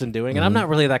no interest in doing, and I'm not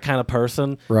really that kind of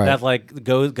person that like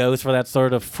goes for that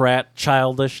sort of frat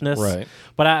childishness. Right.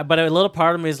 But a little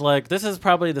part of me is like, this is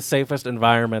probably the safest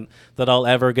environment that I'll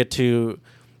ever get to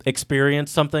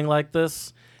experience something like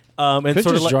this. And could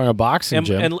sort just of join a boxing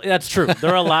gym. And that's true. There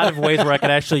are a lot of ways where I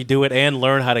could actually do it and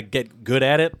learn how to get good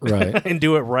at it, and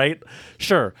do it right.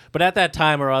 Sure, but at that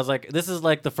time, where I was like, this is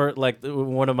like the first, like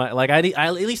one of my, like I need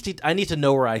to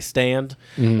know where I stand,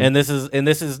 and this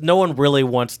is no one really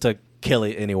wants to kill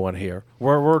anyone here.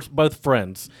 We're both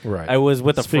friends. Right. I was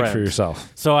with a friend. Speak for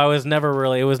yourself. So I was never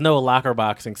really. It was no locker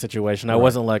boxing situation. I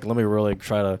wasn't like, let me really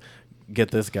try to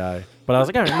get this guy. But I was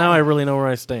like, all right, now I really know where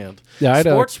I stand. Yeah,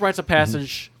 sports rites of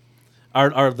passage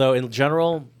are though in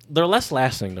general, they're less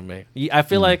lasting to me. I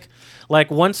feel like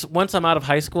once I'm out of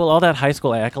high school, all that high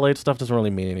school accolade stuff doesn't really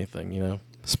mean anything. You know.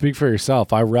 Speak for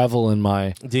yourself. I revel in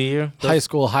my Do you? high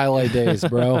school highlight days,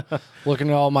 bro. Looking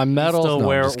at all my medals. Still No, I'm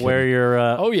wear just kidding. wear your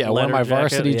Oh yeah, wear letter my jacket?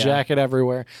 varsity Yeah. jacket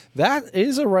everywhere. That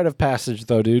is a rite of passage,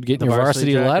 though, dude. Getting The your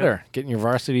varsity varsity jacket? letter, getting your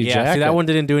varsity Yeah, jacket. see, that one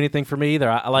didn't do anything for me either.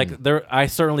 I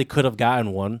certainly could have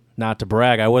gotten one. Not to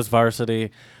brag, I was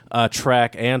varsity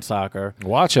track and soccer.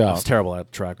 Watch I was out. terrible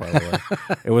at track, by the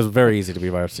way. It was very easy to be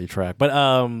varsity track, but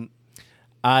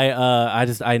I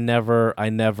never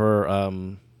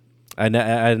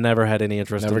had any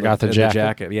interest. Never in got the in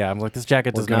jacket? Yeah, I'm like, this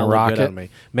jacket does gonna not look rock good it? on me.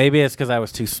 Maybe it's because I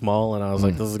was too small, and I was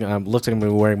like, this is. I'm looking at me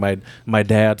wearing my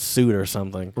dad's suit or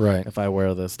something. Right. If I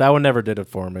wear this, that one never did it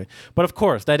for me. But of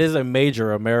course, that is a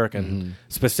major American,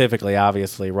 specifically,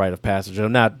 obviously, rite of passage.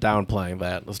 I'm not downplaying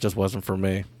that. This just wasn't for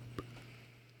me.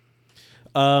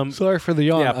 Sorry for the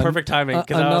yawn. Yeah, perfect timing.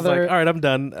 Because I was like, all right, I'm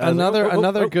done. I was like,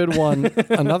 Another good one.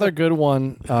 Another good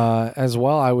one as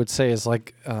well. I would say is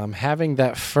like having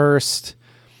that first,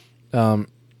 kind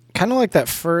of like that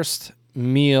first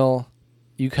meal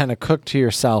you kind of cook to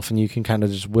yourself, and you can kind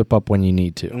of just whip up when you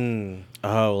need to.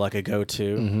 Oh, like a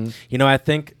go-to. You know, I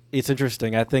think it's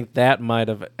interesting. I think that might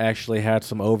have actually had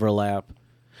some overlap.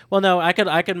 Well, no, I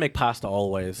could make pasta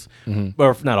always,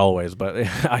 or not always, but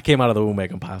I came out of the womb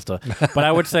making pasta. But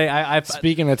I would say I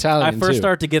Speaking Italian, I first too.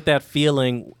 started to get that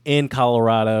feeling in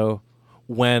Colorado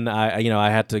when I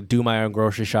had to do my own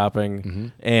grocery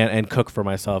shopping and cook for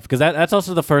myself, because that's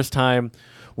also the first time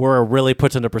where it really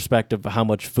puts into perspective how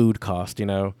much food costs.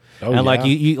 Oh, and like yeah.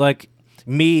 you like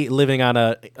me living on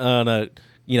a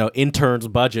intern's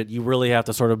budget, you really have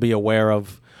to sort of be aware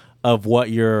of what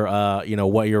you're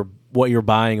what you're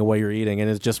buying and what you're eating, and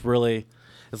it's just really,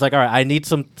 it's like, all right, I need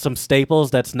some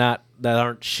staples that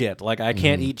aren't shit. Like I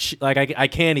can't eat I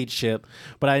can't eat shit,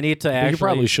 but I need to But actually you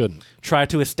probably shouldn't. try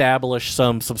to establish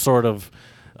some sort of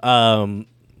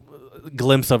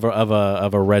glimpse of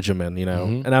a regimen,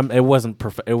 and it wasn't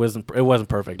perfect. It wasn't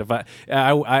perfect. If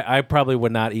I probably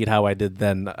would not eat how I did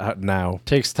then now.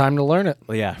 Takes time to learn it.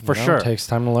 Yeah, for You know, sure. It takes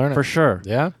time to learn it. For sure.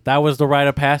 Yeah. That was the rite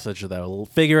of passage, though.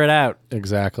 Figure it out,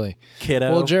 Exactly.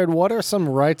 kiddo. Well, Jared, what are some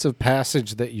rites of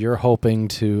passage that you're hoping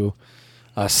to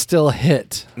still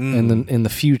hit in the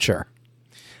future?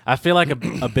 I feel like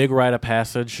a big rite of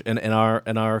passage in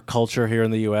our culture here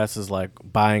in the U.S. is like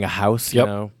buying a house. Yep.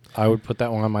 You know, I would put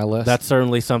that one on my list. that's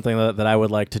certainly something that I would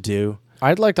like to do.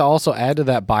 I'd like to also add to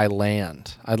that buy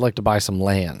land. I'd like to buy some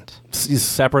land.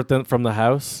 Separate from the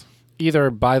house. Either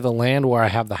buy the land where I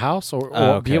have the house, or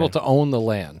Okay. be able to own the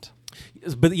land.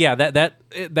 But yeah,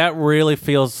 that really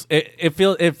feels it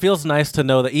feels nice to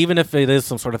know that even if it is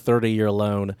some sort of 30-year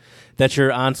loan, that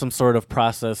you're on some sort of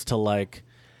process to like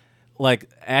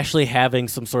actually having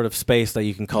some sort of space that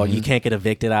you can call. You can't get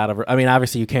evicted out of. I mean,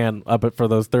 obviously you can, but for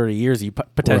those 30 years, you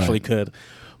potentially Right. could.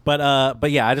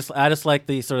 But yeah, I just like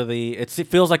the sort of it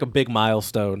feels like a big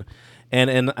milestone,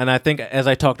 and I think as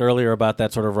I talked earlier about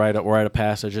that sort of rite of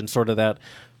passage and sort of that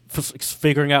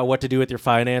figuring out what to do with your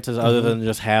finances other than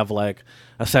just have like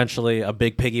essentially a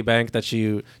big piggy bank that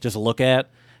you just look at,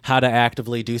 how to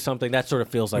actively do something, that sort of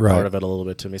feels like Right. part of it a little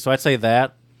bit to me. So I'd say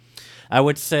that. I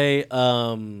would say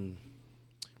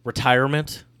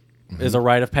retirement is a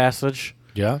rite of passage.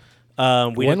 Yeah. We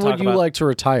When didn't talk would you about, like to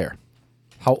retire?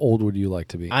 How old would you like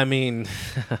to be? I mean,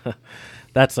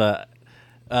 that's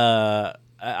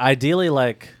ideally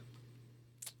like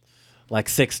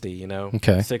 60, you know?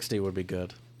 Okay. 60 would be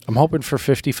good. I'm hoping for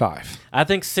 55. I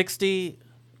think 60,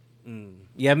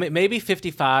 yeah, maybe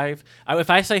 55. If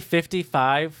I say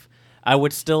 55, I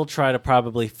would still try to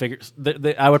probably figure,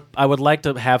 I would like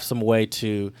to have some way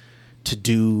to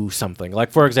do something.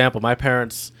 Like, for example, my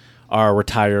parents are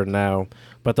retired now,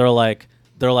 but they're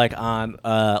on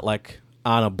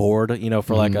a board, you know,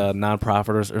 for like a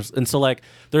nonprofit and so like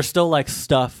there's still like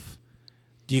stuff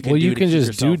you can do. You to can keep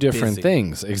just do yourself different busy.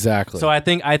 things. Exactly. So I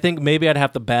think maybe I'd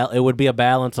have to it would be a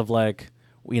balance of like,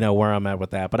 you know, where I'm at with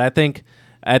that. But I think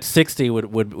at 60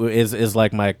 is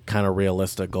like my kind of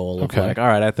realistic goal of Okay. like, all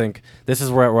right, I think this is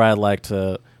where I'd like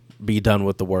to be done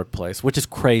with the workplace, which is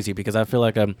crazy because I feel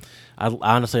like I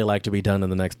honestly like to be done in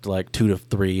the next like 2 to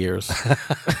 3 years.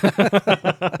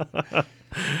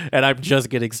 And I'm just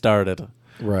getting started.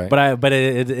 right. But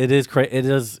it is it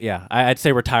is, yeah. I'd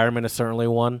say retirement is certainly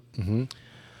one.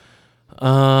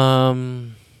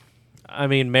 I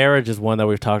mean, marriage is one that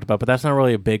we've talked about, but that's not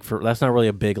really a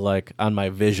big like on my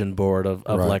vision board of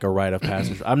Right. like a rite of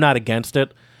passage. I'm not against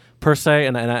it per se,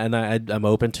 and I'm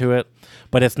open to it,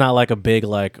 but it's not like a big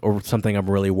like or something I'm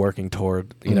really working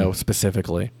toward, you know,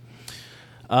 specifically.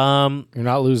 You're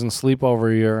not losing sleep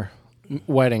over your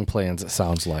wedding plans, it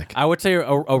sounds like. I would say a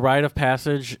rite of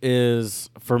passage is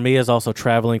for me is also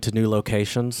traveling to new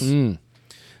locations.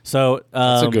 So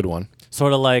That's a good one.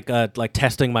 Sort of like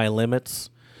testing my limits.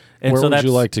 And Where so would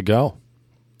you like to go?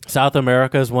 South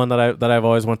America is one that I've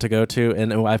always wanted to go to,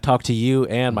 and I've talked to you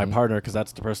and my partner, because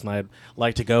that's the person I'd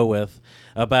like to go with,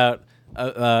 about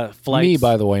flights. Me,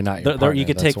 by the way, not your partner. You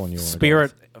could That's take one you wanna go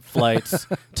Spirit flights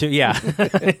to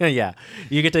yeah.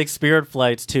 You could take Spirit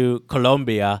flights to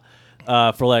Colombia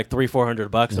for like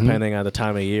 $300-400 depending on the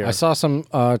time of year. I saw some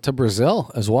to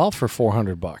Brazil as well for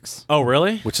 $400. Oh,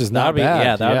 really? Which is not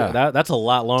bad. bad. Yeah, that's a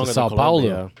lot longer To than Sao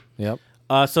Colombia. Paulo. Yep.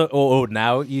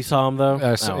 Now you saw them though.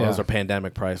 Those are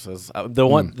pandemic prices.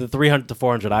 The 300 to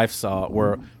 400 I saw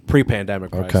were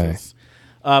pre-pandemic prices.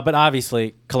 But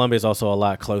obviously, Colombia is also a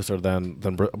lot closer than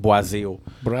Brazil.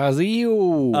 But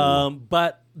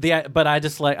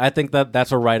I think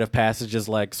that's a rite of passage, is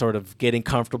like sort of getting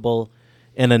comfortable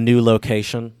in a new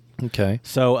location. Okay.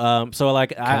 So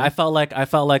I felt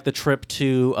like the trip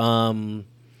to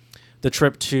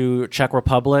Czech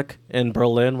Republic and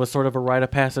Berlin was sort of a rite of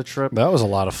passage trip. That was a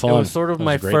lot of fun. It was sort of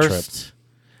my first trip.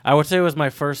 I would say it was my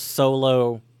first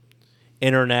solo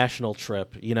international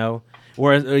trip, and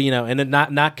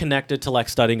not connected to like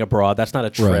studying abroad. That's not a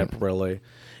trip really.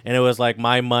 And it was like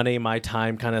my money, my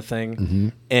time kind of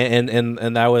thing. And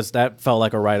that felt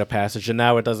like a rite of passage. And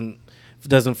now it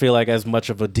doesn't feel like as much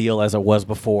of a deal as it was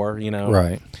before,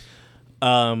 Right.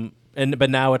 But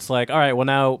now it's like, all right,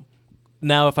 well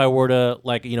now if I were to,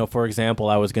 like, for example,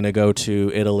 I was going to go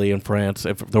to Italy and France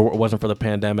if it wasn't for the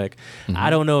pandemic. I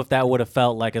don't know if that would have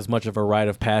felt like as much of a rite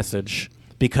of passage,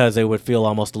 because it would feel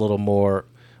almost a little more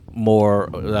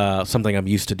something I'm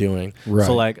used to doing. Right.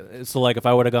 So like if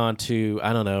I would have gone to,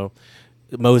 I don't know,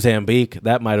 Mozambique,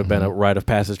 that might have been a rite of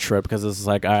passage trip, because it's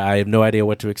like I have no idea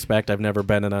what to expect. I've never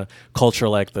been in a culture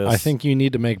like this. I think you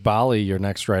need to make Bali your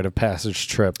next rite of passage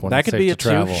trip when that it's could safe be to it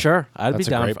travel. too. Sure, I'd be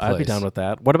down with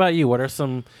that. What about you? What are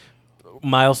some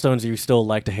milestones you still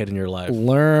like to hit in your life?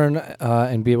 Learn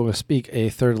and be able to speak a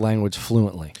third language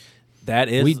fluently.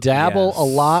 We dabble a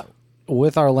lot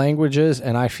with our languages,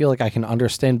 and I feel like I can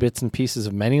understand bits and pieces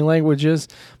of many languages,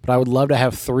 but I would love to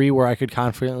have 3 where I could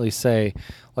confidently say,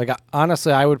 like,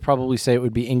 honestly, I would probably say it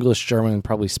would be English, German, and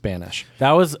probably Spanish.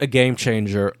 That was a game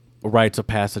changer, rites of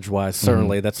passage wise.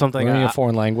 Certainly, that's something. Learning a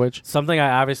foreign language, something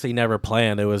I obviously never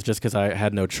planned. It was just because I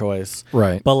had no choice.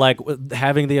 Right. But like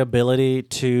having the ability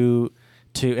to,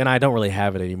 and I don't really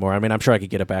have it anymore. I mean, I'm sure I could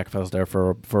get it back if I was there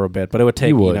for a bit, but it would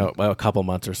take a couple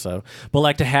months or so. But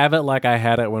like to have it like I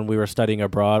had it when we were studying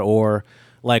abroad, or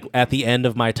like at the end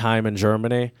of my time in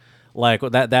Germany, like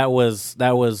that was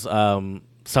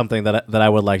something that I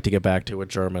would like to get back to with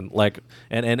German, like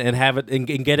and have it and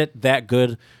get it that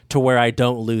good to where I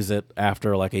don't lose it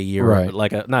after like a year, right.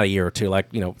 like not a year or two, like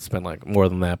spend like more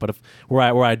than that, but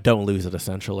where I don't lose it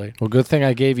essentially. Well, good thing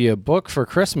I gave you a book for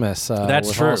Christmas. That's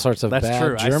with true. All sorts of that's bad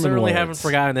true. German I certainly words. haven't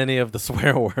forgotten any of the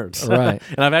swear words, right?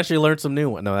 And I've actually learned some new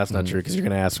ones. No, that's not true, because you're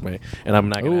going to ask me, and I'm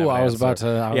not going to. I was about to.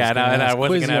 I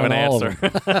wasn't going to have an answer.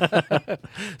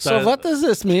 So what does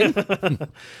this mean?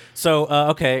 So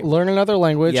okay, learn another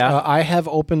language. Yeah. I have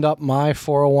opened up my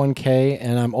 401k,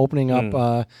 and I'm opening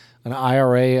up an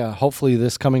IRA hopefully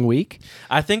this coming week.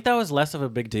 I think that was less of a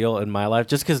big deal in my life,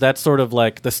 just because that's sort of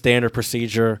like the standard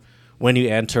procedure when you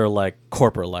enter like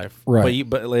corporate life, right?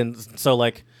 So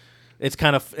like you're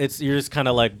just kind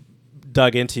of like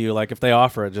dug into you. Like if they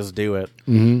offer it, just do it.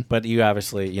 Mm-hmm. But you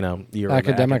obviously, your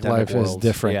academic life is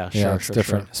different. Yeah, it's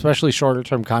different. Sure. Especially shorter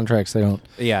term contracts. They don't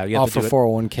you offer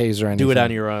 401ks or anything. Do it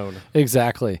on your own.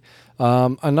 Exactly.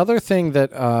 Another thing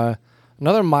that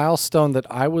another milestone that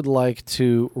I would like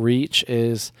to reach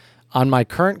is on my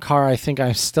current car. I think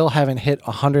I still haven't hit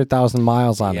 100,000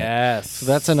 miles on it. Yes, so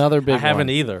that's another big. I haven't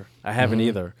either.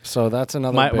 So that's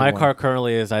another. My car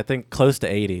currently is, I think, close to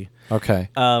 80. Okay.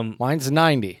 Mine's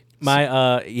 90.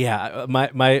 My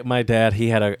dad,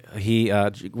 he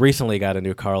recently got a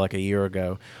new car like a year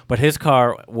ago, but his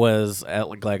car was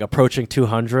at like approaching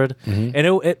 200, and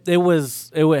it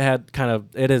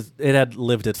had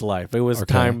lived its life. It was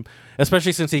time,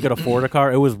 especially since he could afford a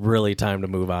car. It was really time to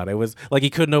move on. It was like he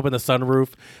couldn't open the sunroof,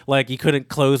 like he couldn't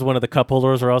close one of the cup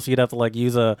holders, or else you'd have to like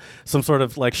use some sort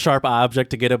of like sharp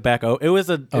object to get it back. It was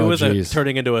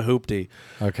turning into a hoopty.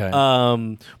 Okay.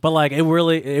 But like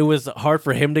it was hard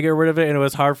for him to get rid of it, and it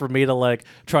was hard for me to like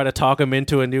try to talk him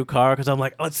into a new car, because I'm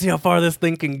like, let's see how far this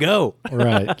thing can go.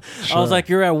 Right. Sure. I was like,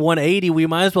 you're at 180. We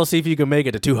might as well see if you can make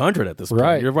it to 200 at this point.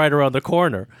 Right. You're right around the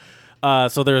corner.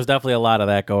 So there's definitely a lot of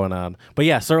that going on. But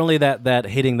yeah, certainly that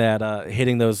hitting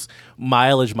those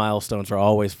mileage milestones are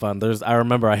always fun. I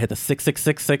remember I hit the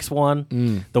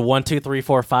 66661, the 1, 2, 3,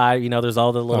 4, 5. There's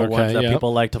all the little ones that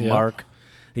people like to mark.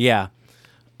 Yeah.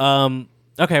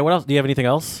 Okay. What else? Do you have anything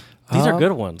else? These are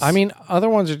good ones. I mean, other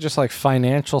ones are just like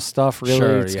financial stuff. Really,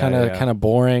 Sure, it's yeah, kind of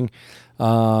boring.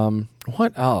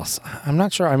 What else? I'm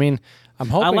not sure. I mean, I'm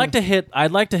hoping.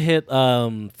 I'd like to hit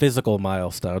physical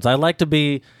milestones. I like to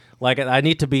be like I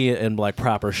need to be in like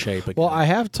proper shape again. Well, I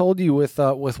have told you with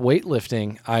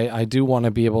weightlifting, I do want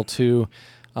to be able to.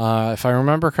 If I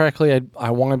remember correctly,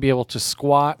 I want to be able to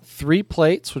squat 3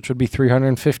 plates, which would be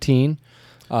 315.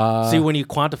 See, when you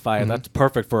quantify it, that's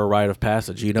perfect for a rite of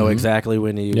passage. You know exactly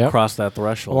when you cross that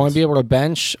threshold. I want to be able to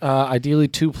bench, ideally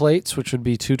 2 plates, which would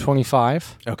be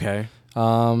 225. Okay.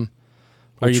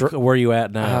 Which Where are you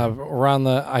at now? Around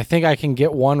I think I can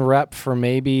get 1 rep for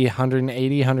maybe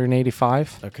 180,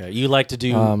 185. Okay. You like to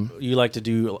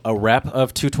do a rep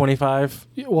of 225?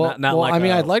 Well, I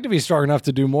mean, I'd like to be strong enough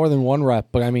to do more than 1 rep,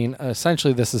 but I mean,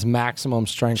 essentially, this is maximum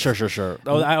strength. Sure.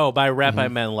 By rep, I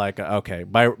meant like, okay.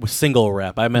 By single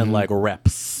rep, I meant like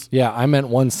reps. Yeah, I meant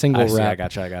 1 single rep. I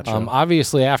gotcha.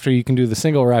 Obviously, after you can do the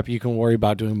single rep, you can worry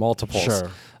about doing multiples.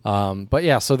 Sure. But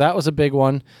yeah, so that was a big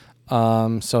one.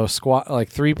 So squat like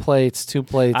 3 plates, 2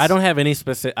 plates. I don't have any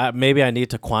specific. Maybe I need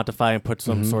to quantify and put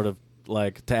some sort of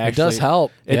like to actually. It does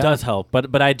help. It does help,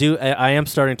 but I do. I am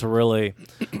starting to really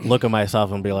look at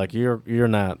myself and be like, you're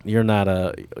not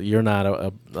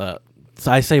a.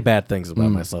 So I say bad things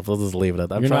about myself. Let's just leave it at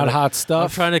that. You're not hot stuff. I'm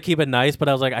trying to keep it nice, but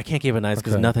I was like, I can't keep it nice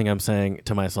because nothing I'm saying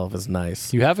to myself is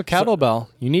nice. You have a kettlebell.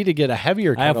 You need to get a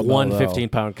heavier kettlebell. I have one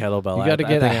 15-pound kettlebell. You got to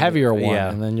get a heavier one,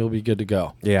 and then you'll be good to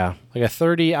go. Yeah. Like a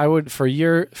 30, I would for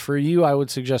you, I would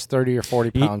suggest 30 or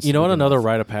 40 pounds. You know what another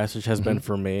rite of passage has been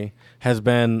for me?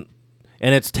 And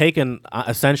it's taken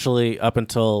essentially up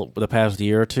until the past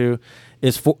year or two,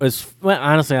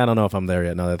 honestly, I don't know if I'm there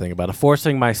yet now that I think about it.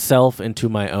 Forcing myself into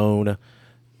my own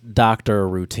doctor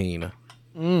routine.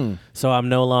 So I'm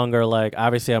no longer like,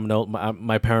 obviously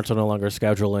my parents are no longer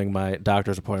scheduling my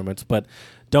doctor's appointments, but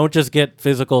don't just get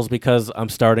physicals because I'm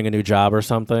starting a new job or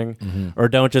something, or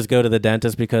don't just go to the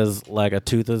dentist because like a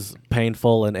tooth is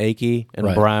painful and achy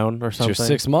and brown or something. It's your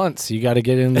 6 months. You got to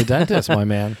get in the dentist, my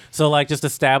man. So like just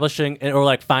establishing or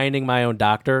like finding my own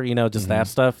doctor, just that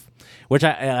stuff, which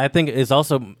I think is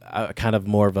also kind of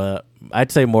more of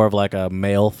I'd say more of like a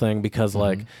male thing because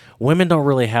like women don't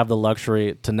really have the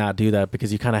luxury to not do that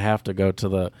because you kind of have to go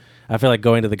to I feel like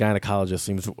going to the gynecologist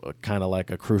seems kind of like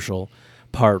a crucial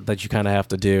part that you kind of have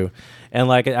to do. And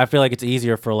like I feel like it's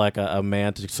easier for like a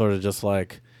man to sort of just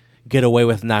like get away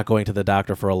with not going to the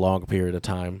doctor for a long period of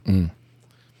time.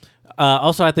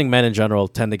 Also, I think men in general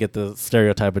tend to get the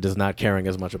stereotype of just not caring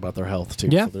as much about their health too.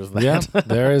 Yeah, so there's that. Yeah,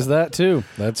 there is that too.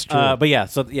 That's true. But yeah,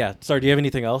 sorry, do you have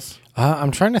anything else?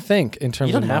 I'm trying to think in terms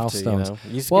You don't of have milestones. to,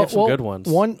 you have some good ones.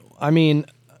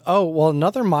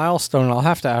 Another milestone, I'll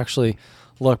have to actually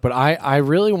look, but I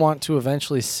really want to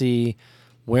eventually see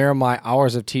where my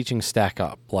hours of teaching stack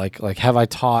up. Like have I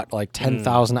taught like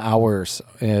 10,000 hours,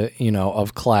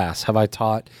 of class? Have I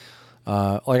taught,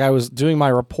 like I was doing my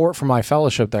report for my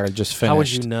fellowship there I just finished. How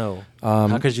would you know?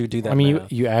 How could you do that? I mean,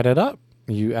 you add it up.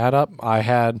 You add up. I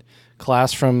had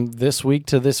class from this week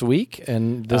to this week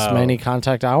and this many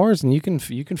contact hours, and you can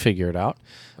figure it out.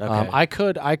 Okay.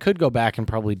 I could go back and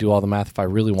probably do all the math if I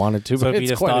really wanted to. So but if you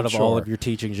just thought of all of your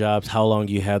teaching jobs, how long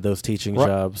you had those teaching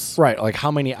jobs? Right, like how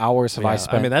many hours have I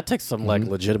spent? I mean, that takes some like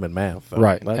legitimate math, though.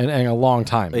 Right, and a long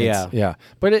time. Yeah.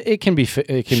 But it can be be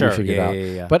figured out.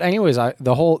 Yeah. But anyways,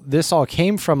 this all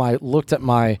came from I looked at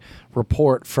my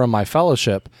report from my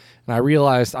fellowship. And I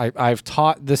realized I've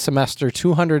taught this semester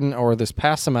this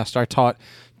past semester I taught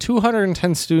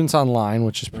 210 students online,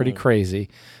 which is pretty crazy.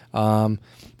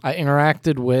 I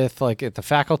interacted with at the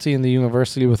faculty in the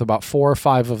university with about 4 or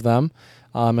 5 of them,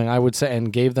 and I would say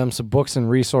and gave them some books and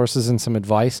resources and some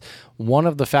advice. One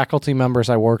of the faculty members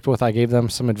I worked with, I gave them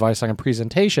some advice on a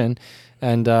presentation,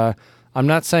 and I'm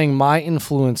not saying my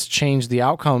influence changed the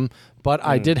outcome, but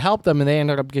I did help them, and they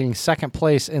ended up getting second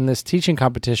place in this teaching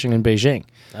competition in Beijing.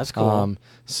 That's cool.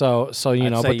 So I'd say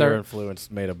but your influence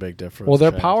made a big difference. Well,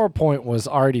 their PowerPoint was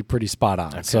already pretty spot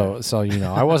on. Okay. So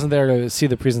I wasn't there to see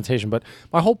the presentation, but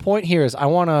my whole point here is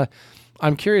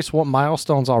I'm curious what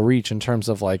milestones I'll reach in terms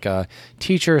of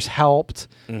teachers helped,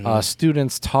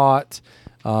 students taught.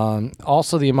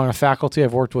 Also the amount of faculty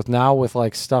I've worked with now with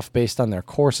stuff based on their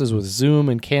courses with Zoom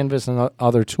and Canvas and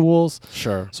other tools.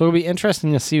 Sure. So it'll be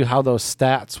interesting to see how those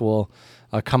stats will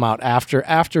come out after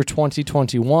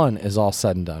 2021 is all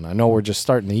said and done. I know we're just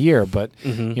starting the year, but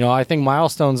I think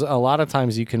milestones, a lot of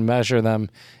times you can measure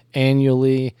them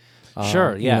annually.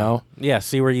 Sure. Yeah. Yeah.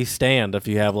 See where you stand. If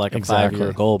you have a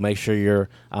 5-year goal, make sure you're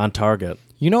on target.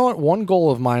 You know what? One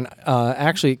goal of mine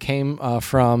actually came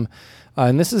from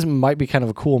and this might be kind of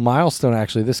a cool milestone,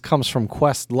 actually. This comes from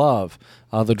Questlove,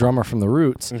 the drummer from the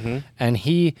Roots.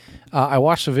 And I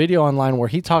watched a video online where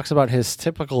he talks about his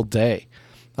typical day.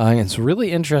 And it's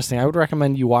really interesting. I would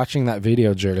recommend you watching that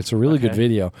video, Jared. It's a really good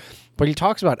video. But he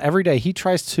talks about every day he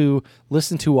tries to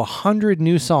listen to 100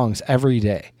 new songs every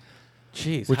day.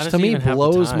 Jeez, which to me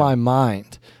blows my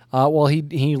mind. Well,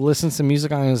 he listens to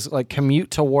music on his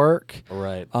commute to work.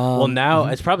 Right. Well, now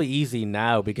it's probably easy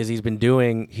now because he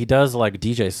does like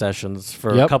DJ sessions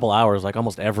for a couple hours, like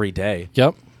almost every day.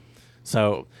 Yep.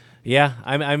 So, yeah,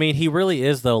 I mean, he really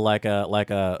is though like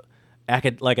an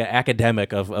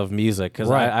academic of music, because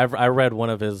I read one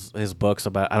of his books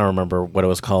about, I don't remember what it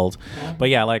was called, but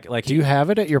yeah, like do you have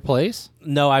it at your place?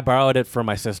 No, I borrowed it from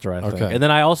my sister, I think. And then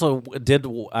I also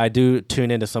do tune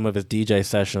into some of his DJ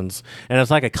sessions, and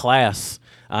it's like a class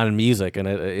on music,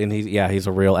 and he's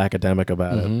a real academic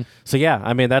about it. So yeah,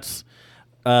 I mean that's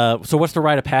so what's the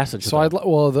rite of passage?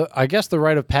 So I guess the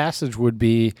rite of passage would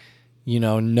be,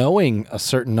 knowing a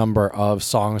certain number of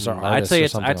songs or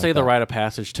artists. I'd say the rite of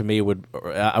passage to me would,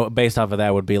 based off of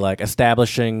that, would be like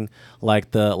establishing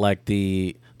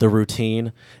the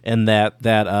routine, and that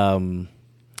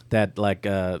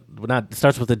not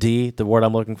starts with a D. The word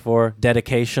I'm looking for,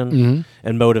 dedication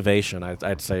and motivation.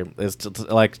 I'd say is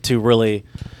to really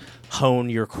hone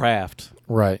your craft.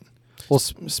 Right. Well,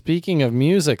 speaking of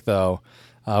music, though.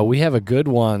 We have a good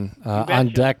one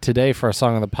on deck today for a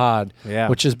song on the pod,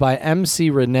 which is by MC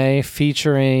Renee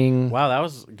featuring... Wow, that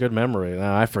was a good memory.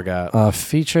 No, I forgot.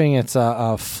 Featuring, it's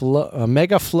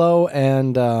Mega Flow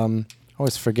and... I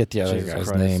always forget the other guy's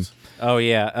name. Oh,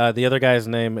 yeah. The other guy's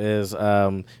name is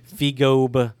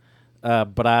Figob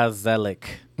Brazelic.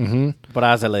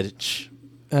 Brazelic.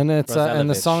 And it's and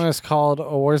the song is called...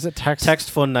 what is it?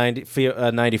 Text von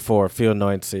 94, 94.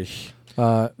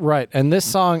 Right, and this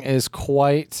song is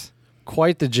quite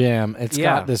the jam. It's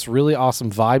got this really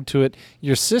awesome vibe to it.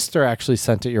 Your sister actually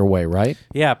sent it your way, right?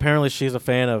 Yeah, apparently she's a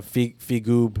fan of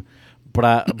Figub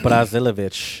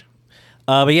Brazilovic.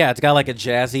 But yeah, it's got like a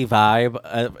jazzy vibe,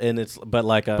 and it's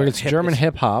German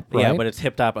hip hop, right? Yeah, but it's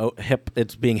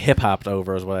it's being hip hopped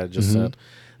over, is what I just said,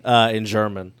 in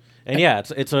German. And yeah,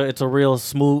 it's a real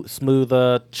smooth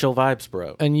chill vibes,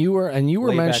 bro. And you were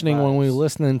mentioning when we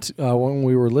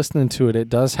were listening to it, it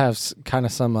does have kind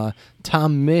of some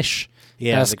Tom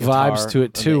Misch-esque vibes to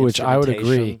it too, which I would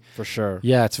agree for sure.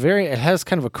 Yeah, it has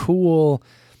kind of a cool,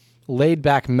 laid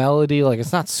back melody. Like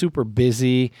it's not super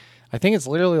busy. I think it's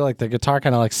literally like the guitar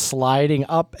kind of like sliding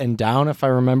up and down, if I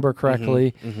remember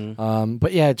correctly.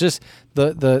 But yeah, just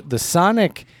the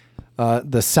sonic.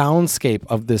 The soundscape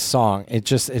of this song,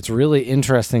 it's really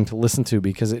interesting to listen to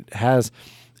because it has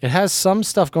some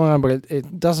stuff going on, but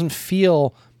it doesn't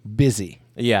feel busy.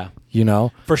 Yeah,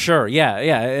 for sure. Yeah.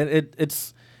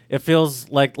 It feels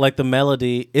like the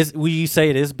melody is. Will you say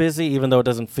it is busy, even though it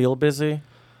doesn't feel busy?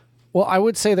 Well, I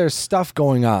would say there's stuff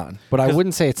going on, but I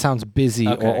wouldn't say it sounds busy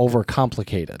or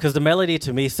overcomplicated. Because the melody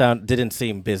to me didn't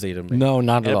seem busy to me. No,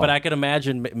 not at all. But I could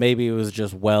imagine maybe it was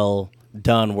just well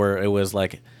done, where it was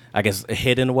like, I guess,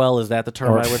 hidden well. Is that the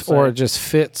term I would say? Or it just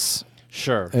fits.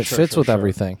 Sure. It fits with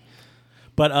everything.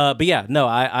 But yeah, no,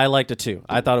 I liked it too.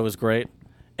 I thought it was great.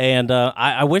 And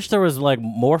I wish there was like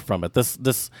more from it.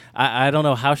 I don't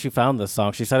know how she found this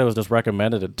song. She said it was just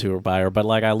recommended to her by her, but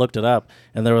like I looked it up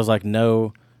and there was like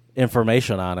no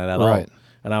information on it at all.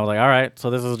 And I was like, all right, so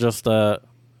this is just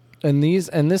And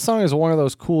this song is one of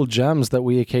those cool gems that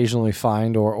we occasionally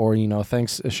find, or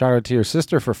shout out to your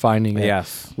sister for finding it.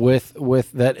 Yes.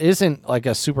 With that isn't like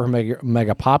a super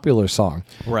mega popular song,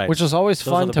 right? Which is always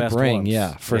Those fun are the to best bring. ones.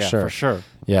 Yeah, for sure. For sure.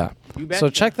 Yeah. So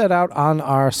check that out on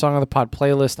our Song of the Pod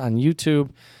playlist on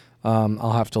YouTube.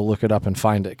 I'll have to look it up and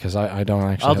find it because I don't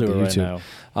actually have the YouTube.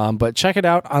 Right now. But check it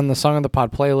out on the Song of the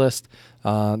Pod playlist.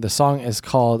 The song is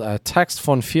called Text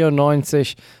von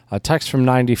 94, Text from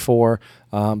 94,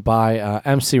 by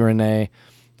MC Renee,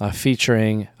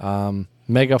 featuring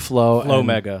Mega Flow.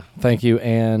 Mega. Thank you.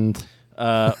 And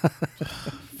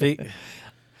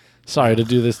sorry to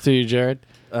do this to you, Jared.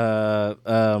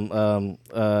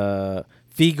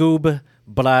 Figub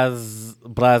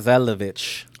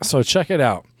Brazilovic. So check it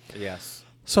out. Yes.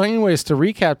 So anyways, to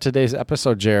recap today's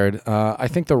episode, Jared, I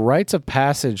think the rites of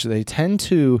passage, they tend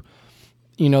to,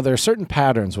 there are certain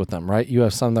patterns with them, right? You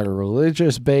have some that are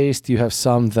religious-based. You have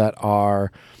some that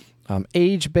are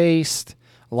age-based.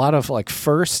 A lot of like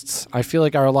firsts, I feel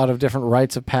like, are a lot of different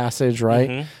rites of passage,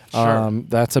 right? Sure.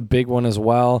 That's a big one as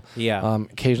well. Yeah.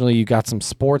 Occasionally you got some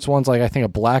sports ones. Like I think a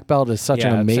black belt is such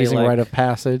an amazing rite of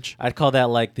passage. I'd call that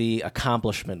like the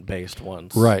accomplishment-based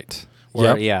ones. Right.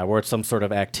 Where it's some sort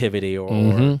of activity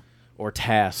or or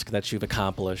task that you've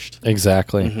accomplished.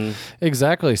 Exactly.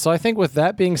 Exactly. So I think with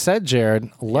that being said, Jared,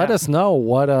 let us know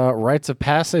what rites of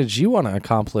passage you want to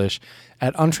accomplish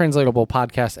at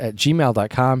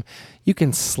untranslatablepodcast@gmail.com. You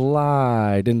can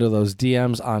slide into those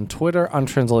DMs on Twitter,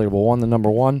 untranslatable1, the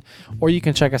number 1, or you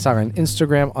can check us out on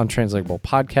Instagram, untranslatable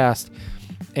podcast.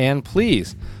 And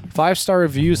please, 5-star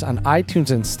reviews on iTunes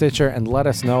and Stitcher, and let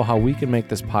us know how we can make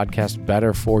this podcast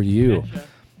better for you.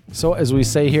 So as we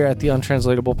say here at the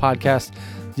Untranslatable Podcast,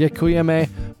 dziękujemy,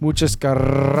 muchas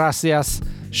gracias,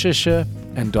 shisha,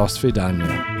 and do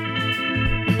svidania.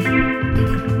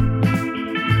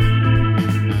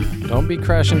 Don't be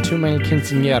crashing too many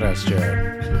quinceañeras, Jared.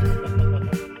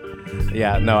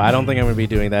 Yeah, no, I don't think I'm going to be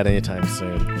doing that anytime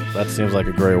soon. That seems like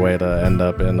a great way to end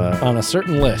up in on a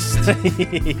certain list.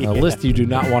 A list you do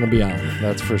not want to be on,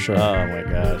 that's for sure. Oh, my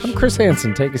gosh. I'm Chris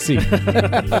Hansen. Take a seat.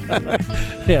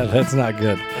 Yeah, that's not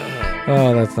good.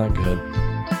 Oh, that's not good.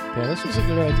 Yeah, this was a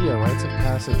good idea. Rites of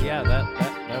passage. Yeah, that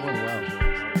one